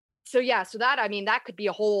 But so that, I mean, that could be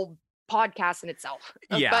a whole podcast in itself.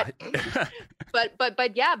 Yeah. But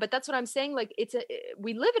that's what I'm saying. Like,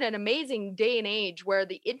 we live in an amazing day and age where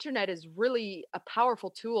the internet is really a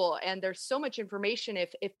powerful tool, and there's so much information.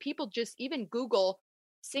 If people just even Google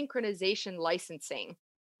synchronization licensing,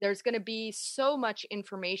 there's going to be so much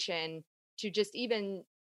information to just even,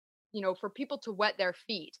 for people to wet their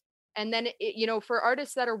feet. And then, for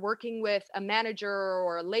artists that are working with a manager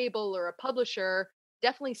or a label or a publisher,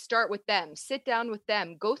 definitely start with them. Sit down with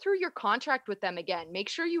them. Go through your contract with them again. Make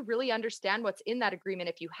sure you really understand what's in that agreement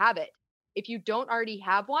if you have it. If you don't already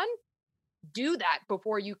have one, do that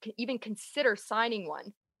before you can even consider signing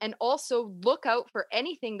one. And also look out for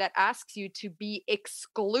anything that asks you to be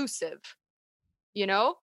exclusive.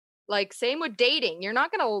 Like, same with dating. You're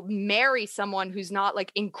not going to marry someone who's not like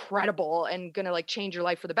incredible and going to like change your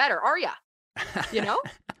life for the better, are ya?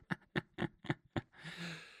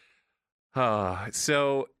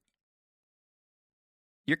 So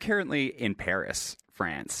you're currently in Paris,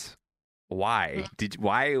 France. Why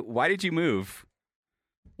did you move?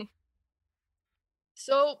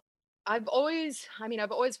 So I've always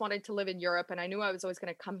wanted to live in Europe, and I knew I was always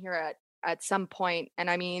going to come here at some point. And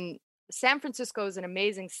I mean, San Francisco is an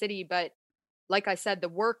amazing city, but like I said, the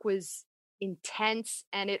work was intense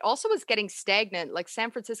and it also was getting stagnant. Like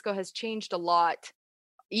San Francisco has changed a lot,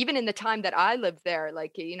 even in the time that I lived there.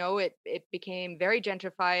 Like, you know, it became very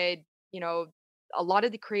gentrified. You know, a lot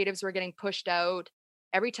of the creatives were getting pushed out.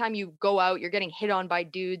 Every time you go out, you're getting hit on by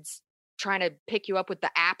dudes trying to pick you up with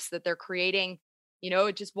the apps that they're creating. You know,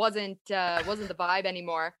 it just wasn't the vibe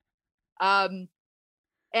anymore. I'm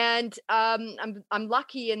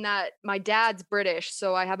lucky in that my dad's British,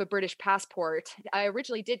 so I have a British passport. I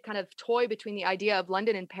originally did kind of toy between the idea of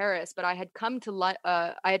London and Paris, but I had come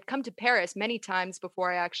to Paris many times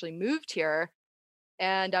before I actually moved here,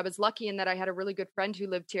 and I was lucky in that I had a really good friend who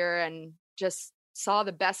lived here and just saw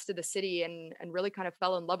the best of the city and really kind of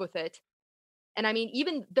fell in love with it. And I mean,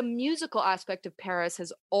 even the musical aspect of Paris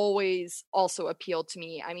has always also appealed to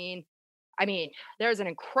me. I mean, there's an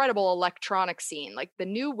incredible electronic scene. Like the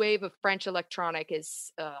new wave of French electronic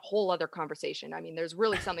is a whole other conversation. I mean, there's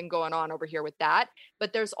really something going on over here with that.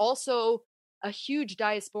 But there's also a huge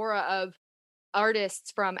diaspora of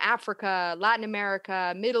artists from Africa, Latin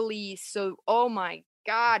America, Middle East. So, oh my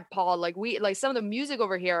God, Paul, like some of the music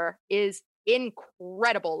over here is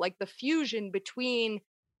incredible. Like the fusion between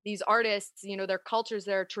these artists, you know, their cultures,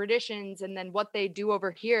 their traditions, and then what they do over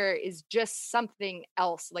here is just something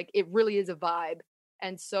else. Like it really is a vibe.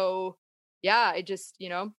 And so, yeah, I just, you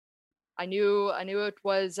know, I knew it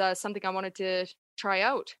was something I wanted to try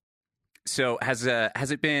out. So has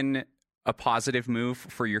it been a positive move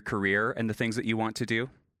for your career and the things that you want to do?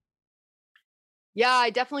 Yeah, I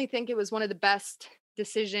definitely think it was one of the best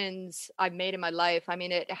decisions I've made in my life. I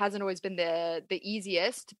mean, it hasn't always been the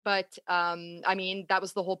easiest, but I mean, that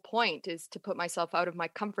was the whole point, is to put myself out of my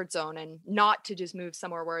comfort zone and not to just move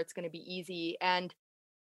somewhere where it's going to be easy. And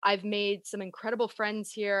I've made some incredible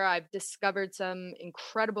friends here. I've discovered some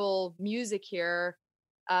incredible music here.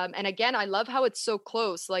 And again, I love how it's so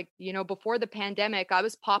close. Like, you know, before the pandemic, I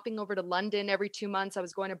was popping over to London every 2 months. I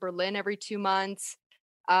was going to Berlin every 2 months.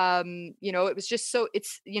 You know, it was just so,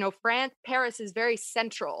 it's, you know, Paris is very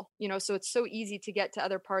central, you know, so it's so easy to get to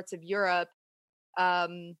other parts of Europe.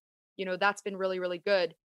 You know, that's been really, really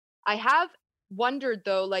good. I have wondered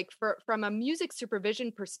though, like from a music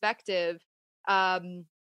supervision perspective, I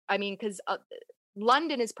mean, because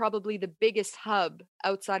London is probably the biggest hub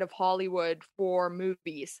outside of Hollywood for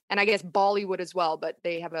movies, and I guess Bollywood as well, but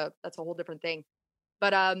that's a whole different thing.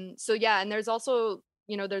 But so yeah, and there's also,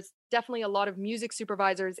 you know, there's definitely a lot of music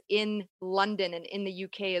supervisors in London and in the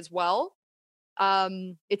UK as well.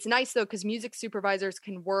 It's nice though, because music supervisors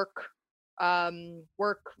can work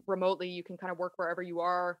remotely. You can kind of work wherever you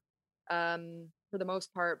are for the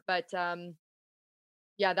most part. But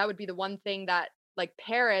yeah, that would be the one thing that, like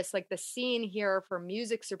Paris, like the scene here for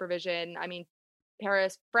music supervision. I mean,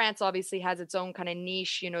 France obviously has its own kind of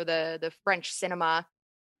niche, you know, the French cinema.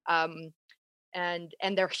 And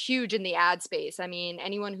they're huge in the ad space. I mean,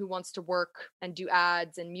 anyone who wants to work and do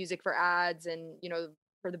ads and music for ads and, you know,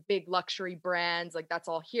 for the big luxury brands, like that's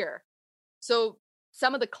all here. So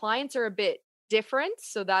some of the clients are a bit different.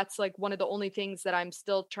 So that's like one of the only things that I'm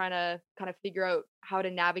still trying to kind of figure out how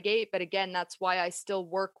to navigate. But again, that's why I still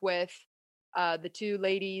work with the two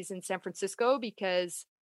ladies in San Francisco, because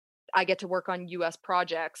I get to work on US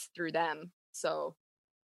projects through them. So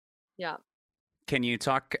yeah. Can you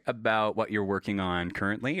talk about what you're working on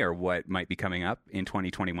currently or what might be coming up in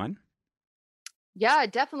 2021? Yeah,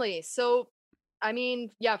 definitely. So, I mean,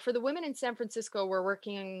 yeah, for the women in San Francisco, we're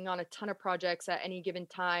working on a ton of projects at any given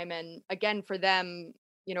time. And again, for them,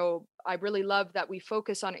 you know, I really love that we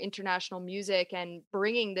focus on international music and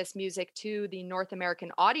bringing this music to the North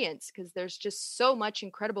American audience, because there's just so much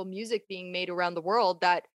incredible music being made around the world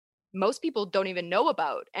that most people don't even know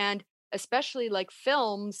about. And especially like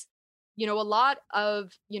films, you know, a lot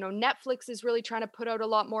of, you know, Netflix is really trying to put out a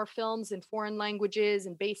lot more films in foreign languages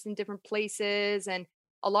and based in different places. And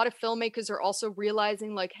a lot of filmmakers are also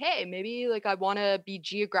realizing like, hey, maybe like I want to be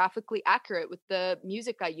geographically accurate with the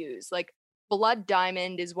music I use. Like Blood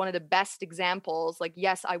Diamond is one of the best examples. Like,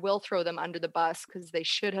 yes, I will throw them under the bus because they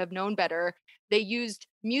should have known better. They used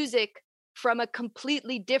music from a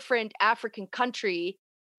completely different African country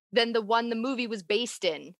than the one the movie was based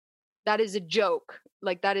in. That is a joke.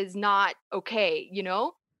 Like, that is not okay, you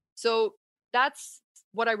know? So that's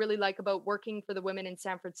what I really like about working for the women in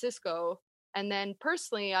San Francisco. And then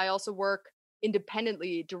personally, I also work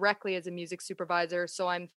independently, directly as a music supervisor. So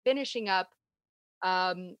I'm finishing up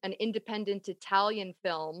an independent Italian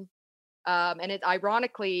film. And it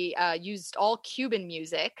ironically used all Cuban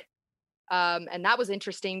music. And that was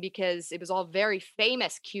interesting because it was all very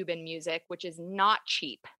famous Cuban music, which is not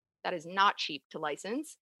cheap. That is not cheap to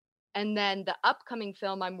license. And then the upcoming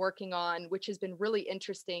film I'm working on, which has been really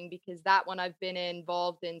interesting because that one I've been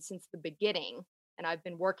involved in since the beginning. And I've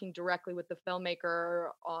been working directly with the filmmaker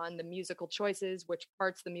on the musical choices, which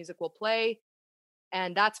parts the music will play.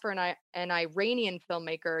 And that's for an Iranian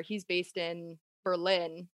filmmaker. He's based in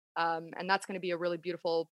Berlin. And that's going to be a really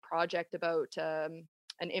beautiful project about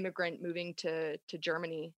an immigrant moving to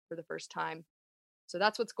Germany for the first time. So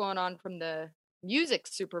that's what's going on from the music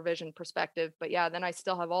supervision perspective. But yeah, then I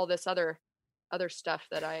still have all this other stuff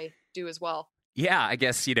that I do as well. Yeah, I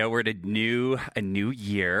guess, we're at a new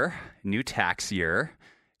year, new tax year.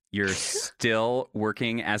 You're still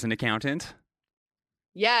working as an accountant?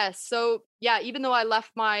 Yeah. So yeah, even though I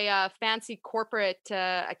left my fancy corporate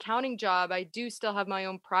accounting job, I do still have my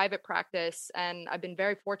own private practice. And I've been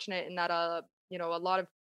very fortunate in that, a lot of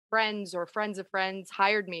friends or friends of friends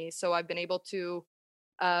hired me. So I've been able to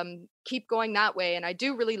keep going that way. And I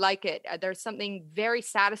do really like it. There's something very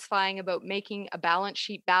satisfying about making a balance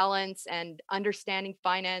sheet balance and understanding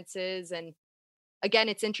finances. And again,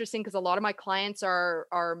 it's interesting because a lot of my clients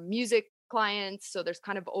are music clients. So there's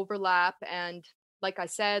kind of overlap. And like I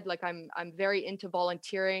said, like I'm very into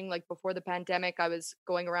volunteering. Like before the pandemic, I was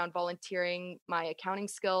going around volunteering my accounting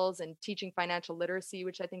skills and teaching financial literacy,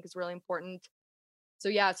 which I think is really important. So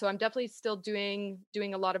yeah, so I'm definitely still doing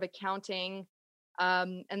a lot of accounting.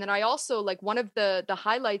 And then I also, like, one of the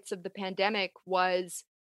highlights of the pandemic was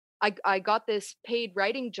I got this paid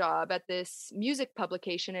writing job at this music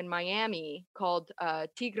publication in Miami called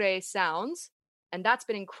Tigre Sounds. And that's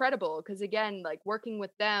been incredible because, again, like working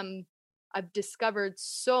with them, I've discovered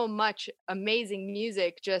so much amazing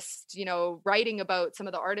music, just, writing about some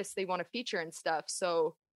of the artists they want to feature and stuff.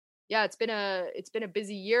 So yeah, it's been a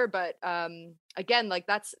busy year, but again, like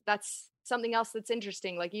that's something else that's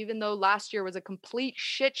interesting. Like, even though last year was a complete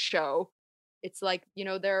shit show, it's like,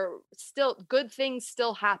 there still good things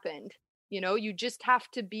still happened. You just have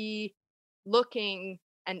to be looking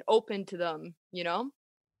and open to them,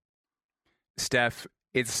 Steph,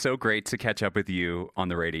 it's so great to catch up with you on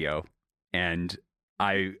the radio. And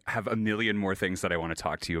I have a million more things that I want to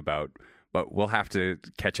talk to you about, but we'll have to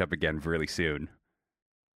catch up again really soon.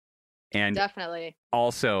 And definitely.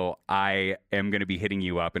 Also, I am going to be hitting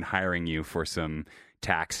you up and hiring you for some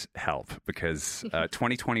tax help because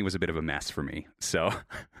 2020 was a bit of a mess for me. So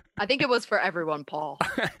I think it was for everyone, Paul.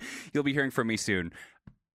 You'll be hearing from me soon.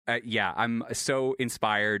 Yeah, I'm so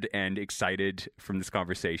inspired and excited from this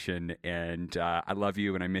conversation. And I love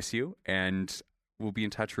you and I miss you. And we'll be in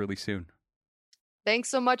touch really soon. Thanks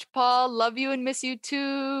so much, Paul. Love you and miss you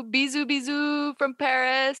too. Bisous, bisous from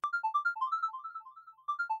Paris.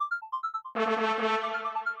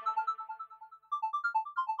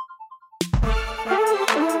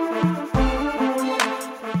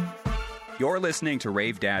 You're listening to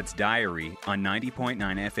Rave Dad's Diary on 90.9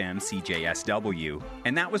 FM CJSW,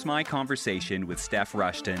 and that was my conversation with Steph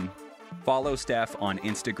Rushton. Follow Steph on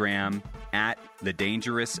Instagram at The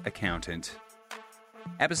Dangerous Accountant.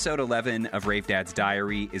 Episode 11 of Rave Dad's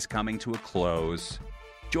Diary is coming to a close.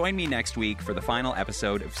 Join me next week for the final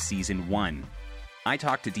episode of Season 1. I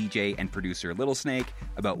talked to DJ and producer Little Snake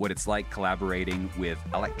about what it's like collaborating with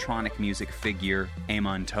electronic music figure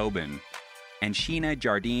Amon Tobin. And Sheena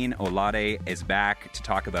Jardine Olade is back to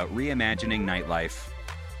talk about reimagining nightlife.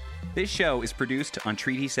 This show is produced on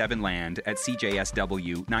Treaty 7 land at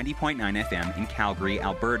CJSW 90.9 FM in Calgary,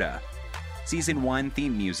 Alberta. Season 1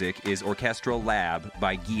 theme music is Orchestral Lab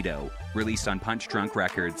by Guido, released on Punch Drunk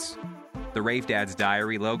Records. The Rave Dad's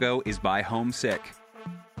Diary logo is by Homesick.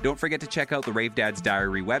 Don't forget to check out the Rave Dad's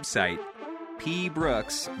Diary website,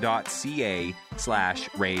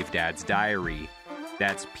 pbrooks.ca/ravedadsdiary.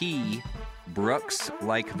 That's P, Brooks,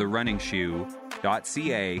 like the running shoe,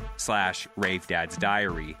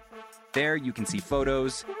 .ca/ravedadsdiary. There you can see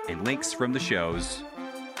photos and links from the shows.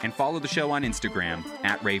 And follow the show on Instagram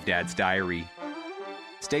at Rave Dad's Diary.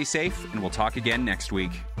 Stay safe, and we'll talk again next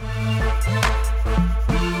week.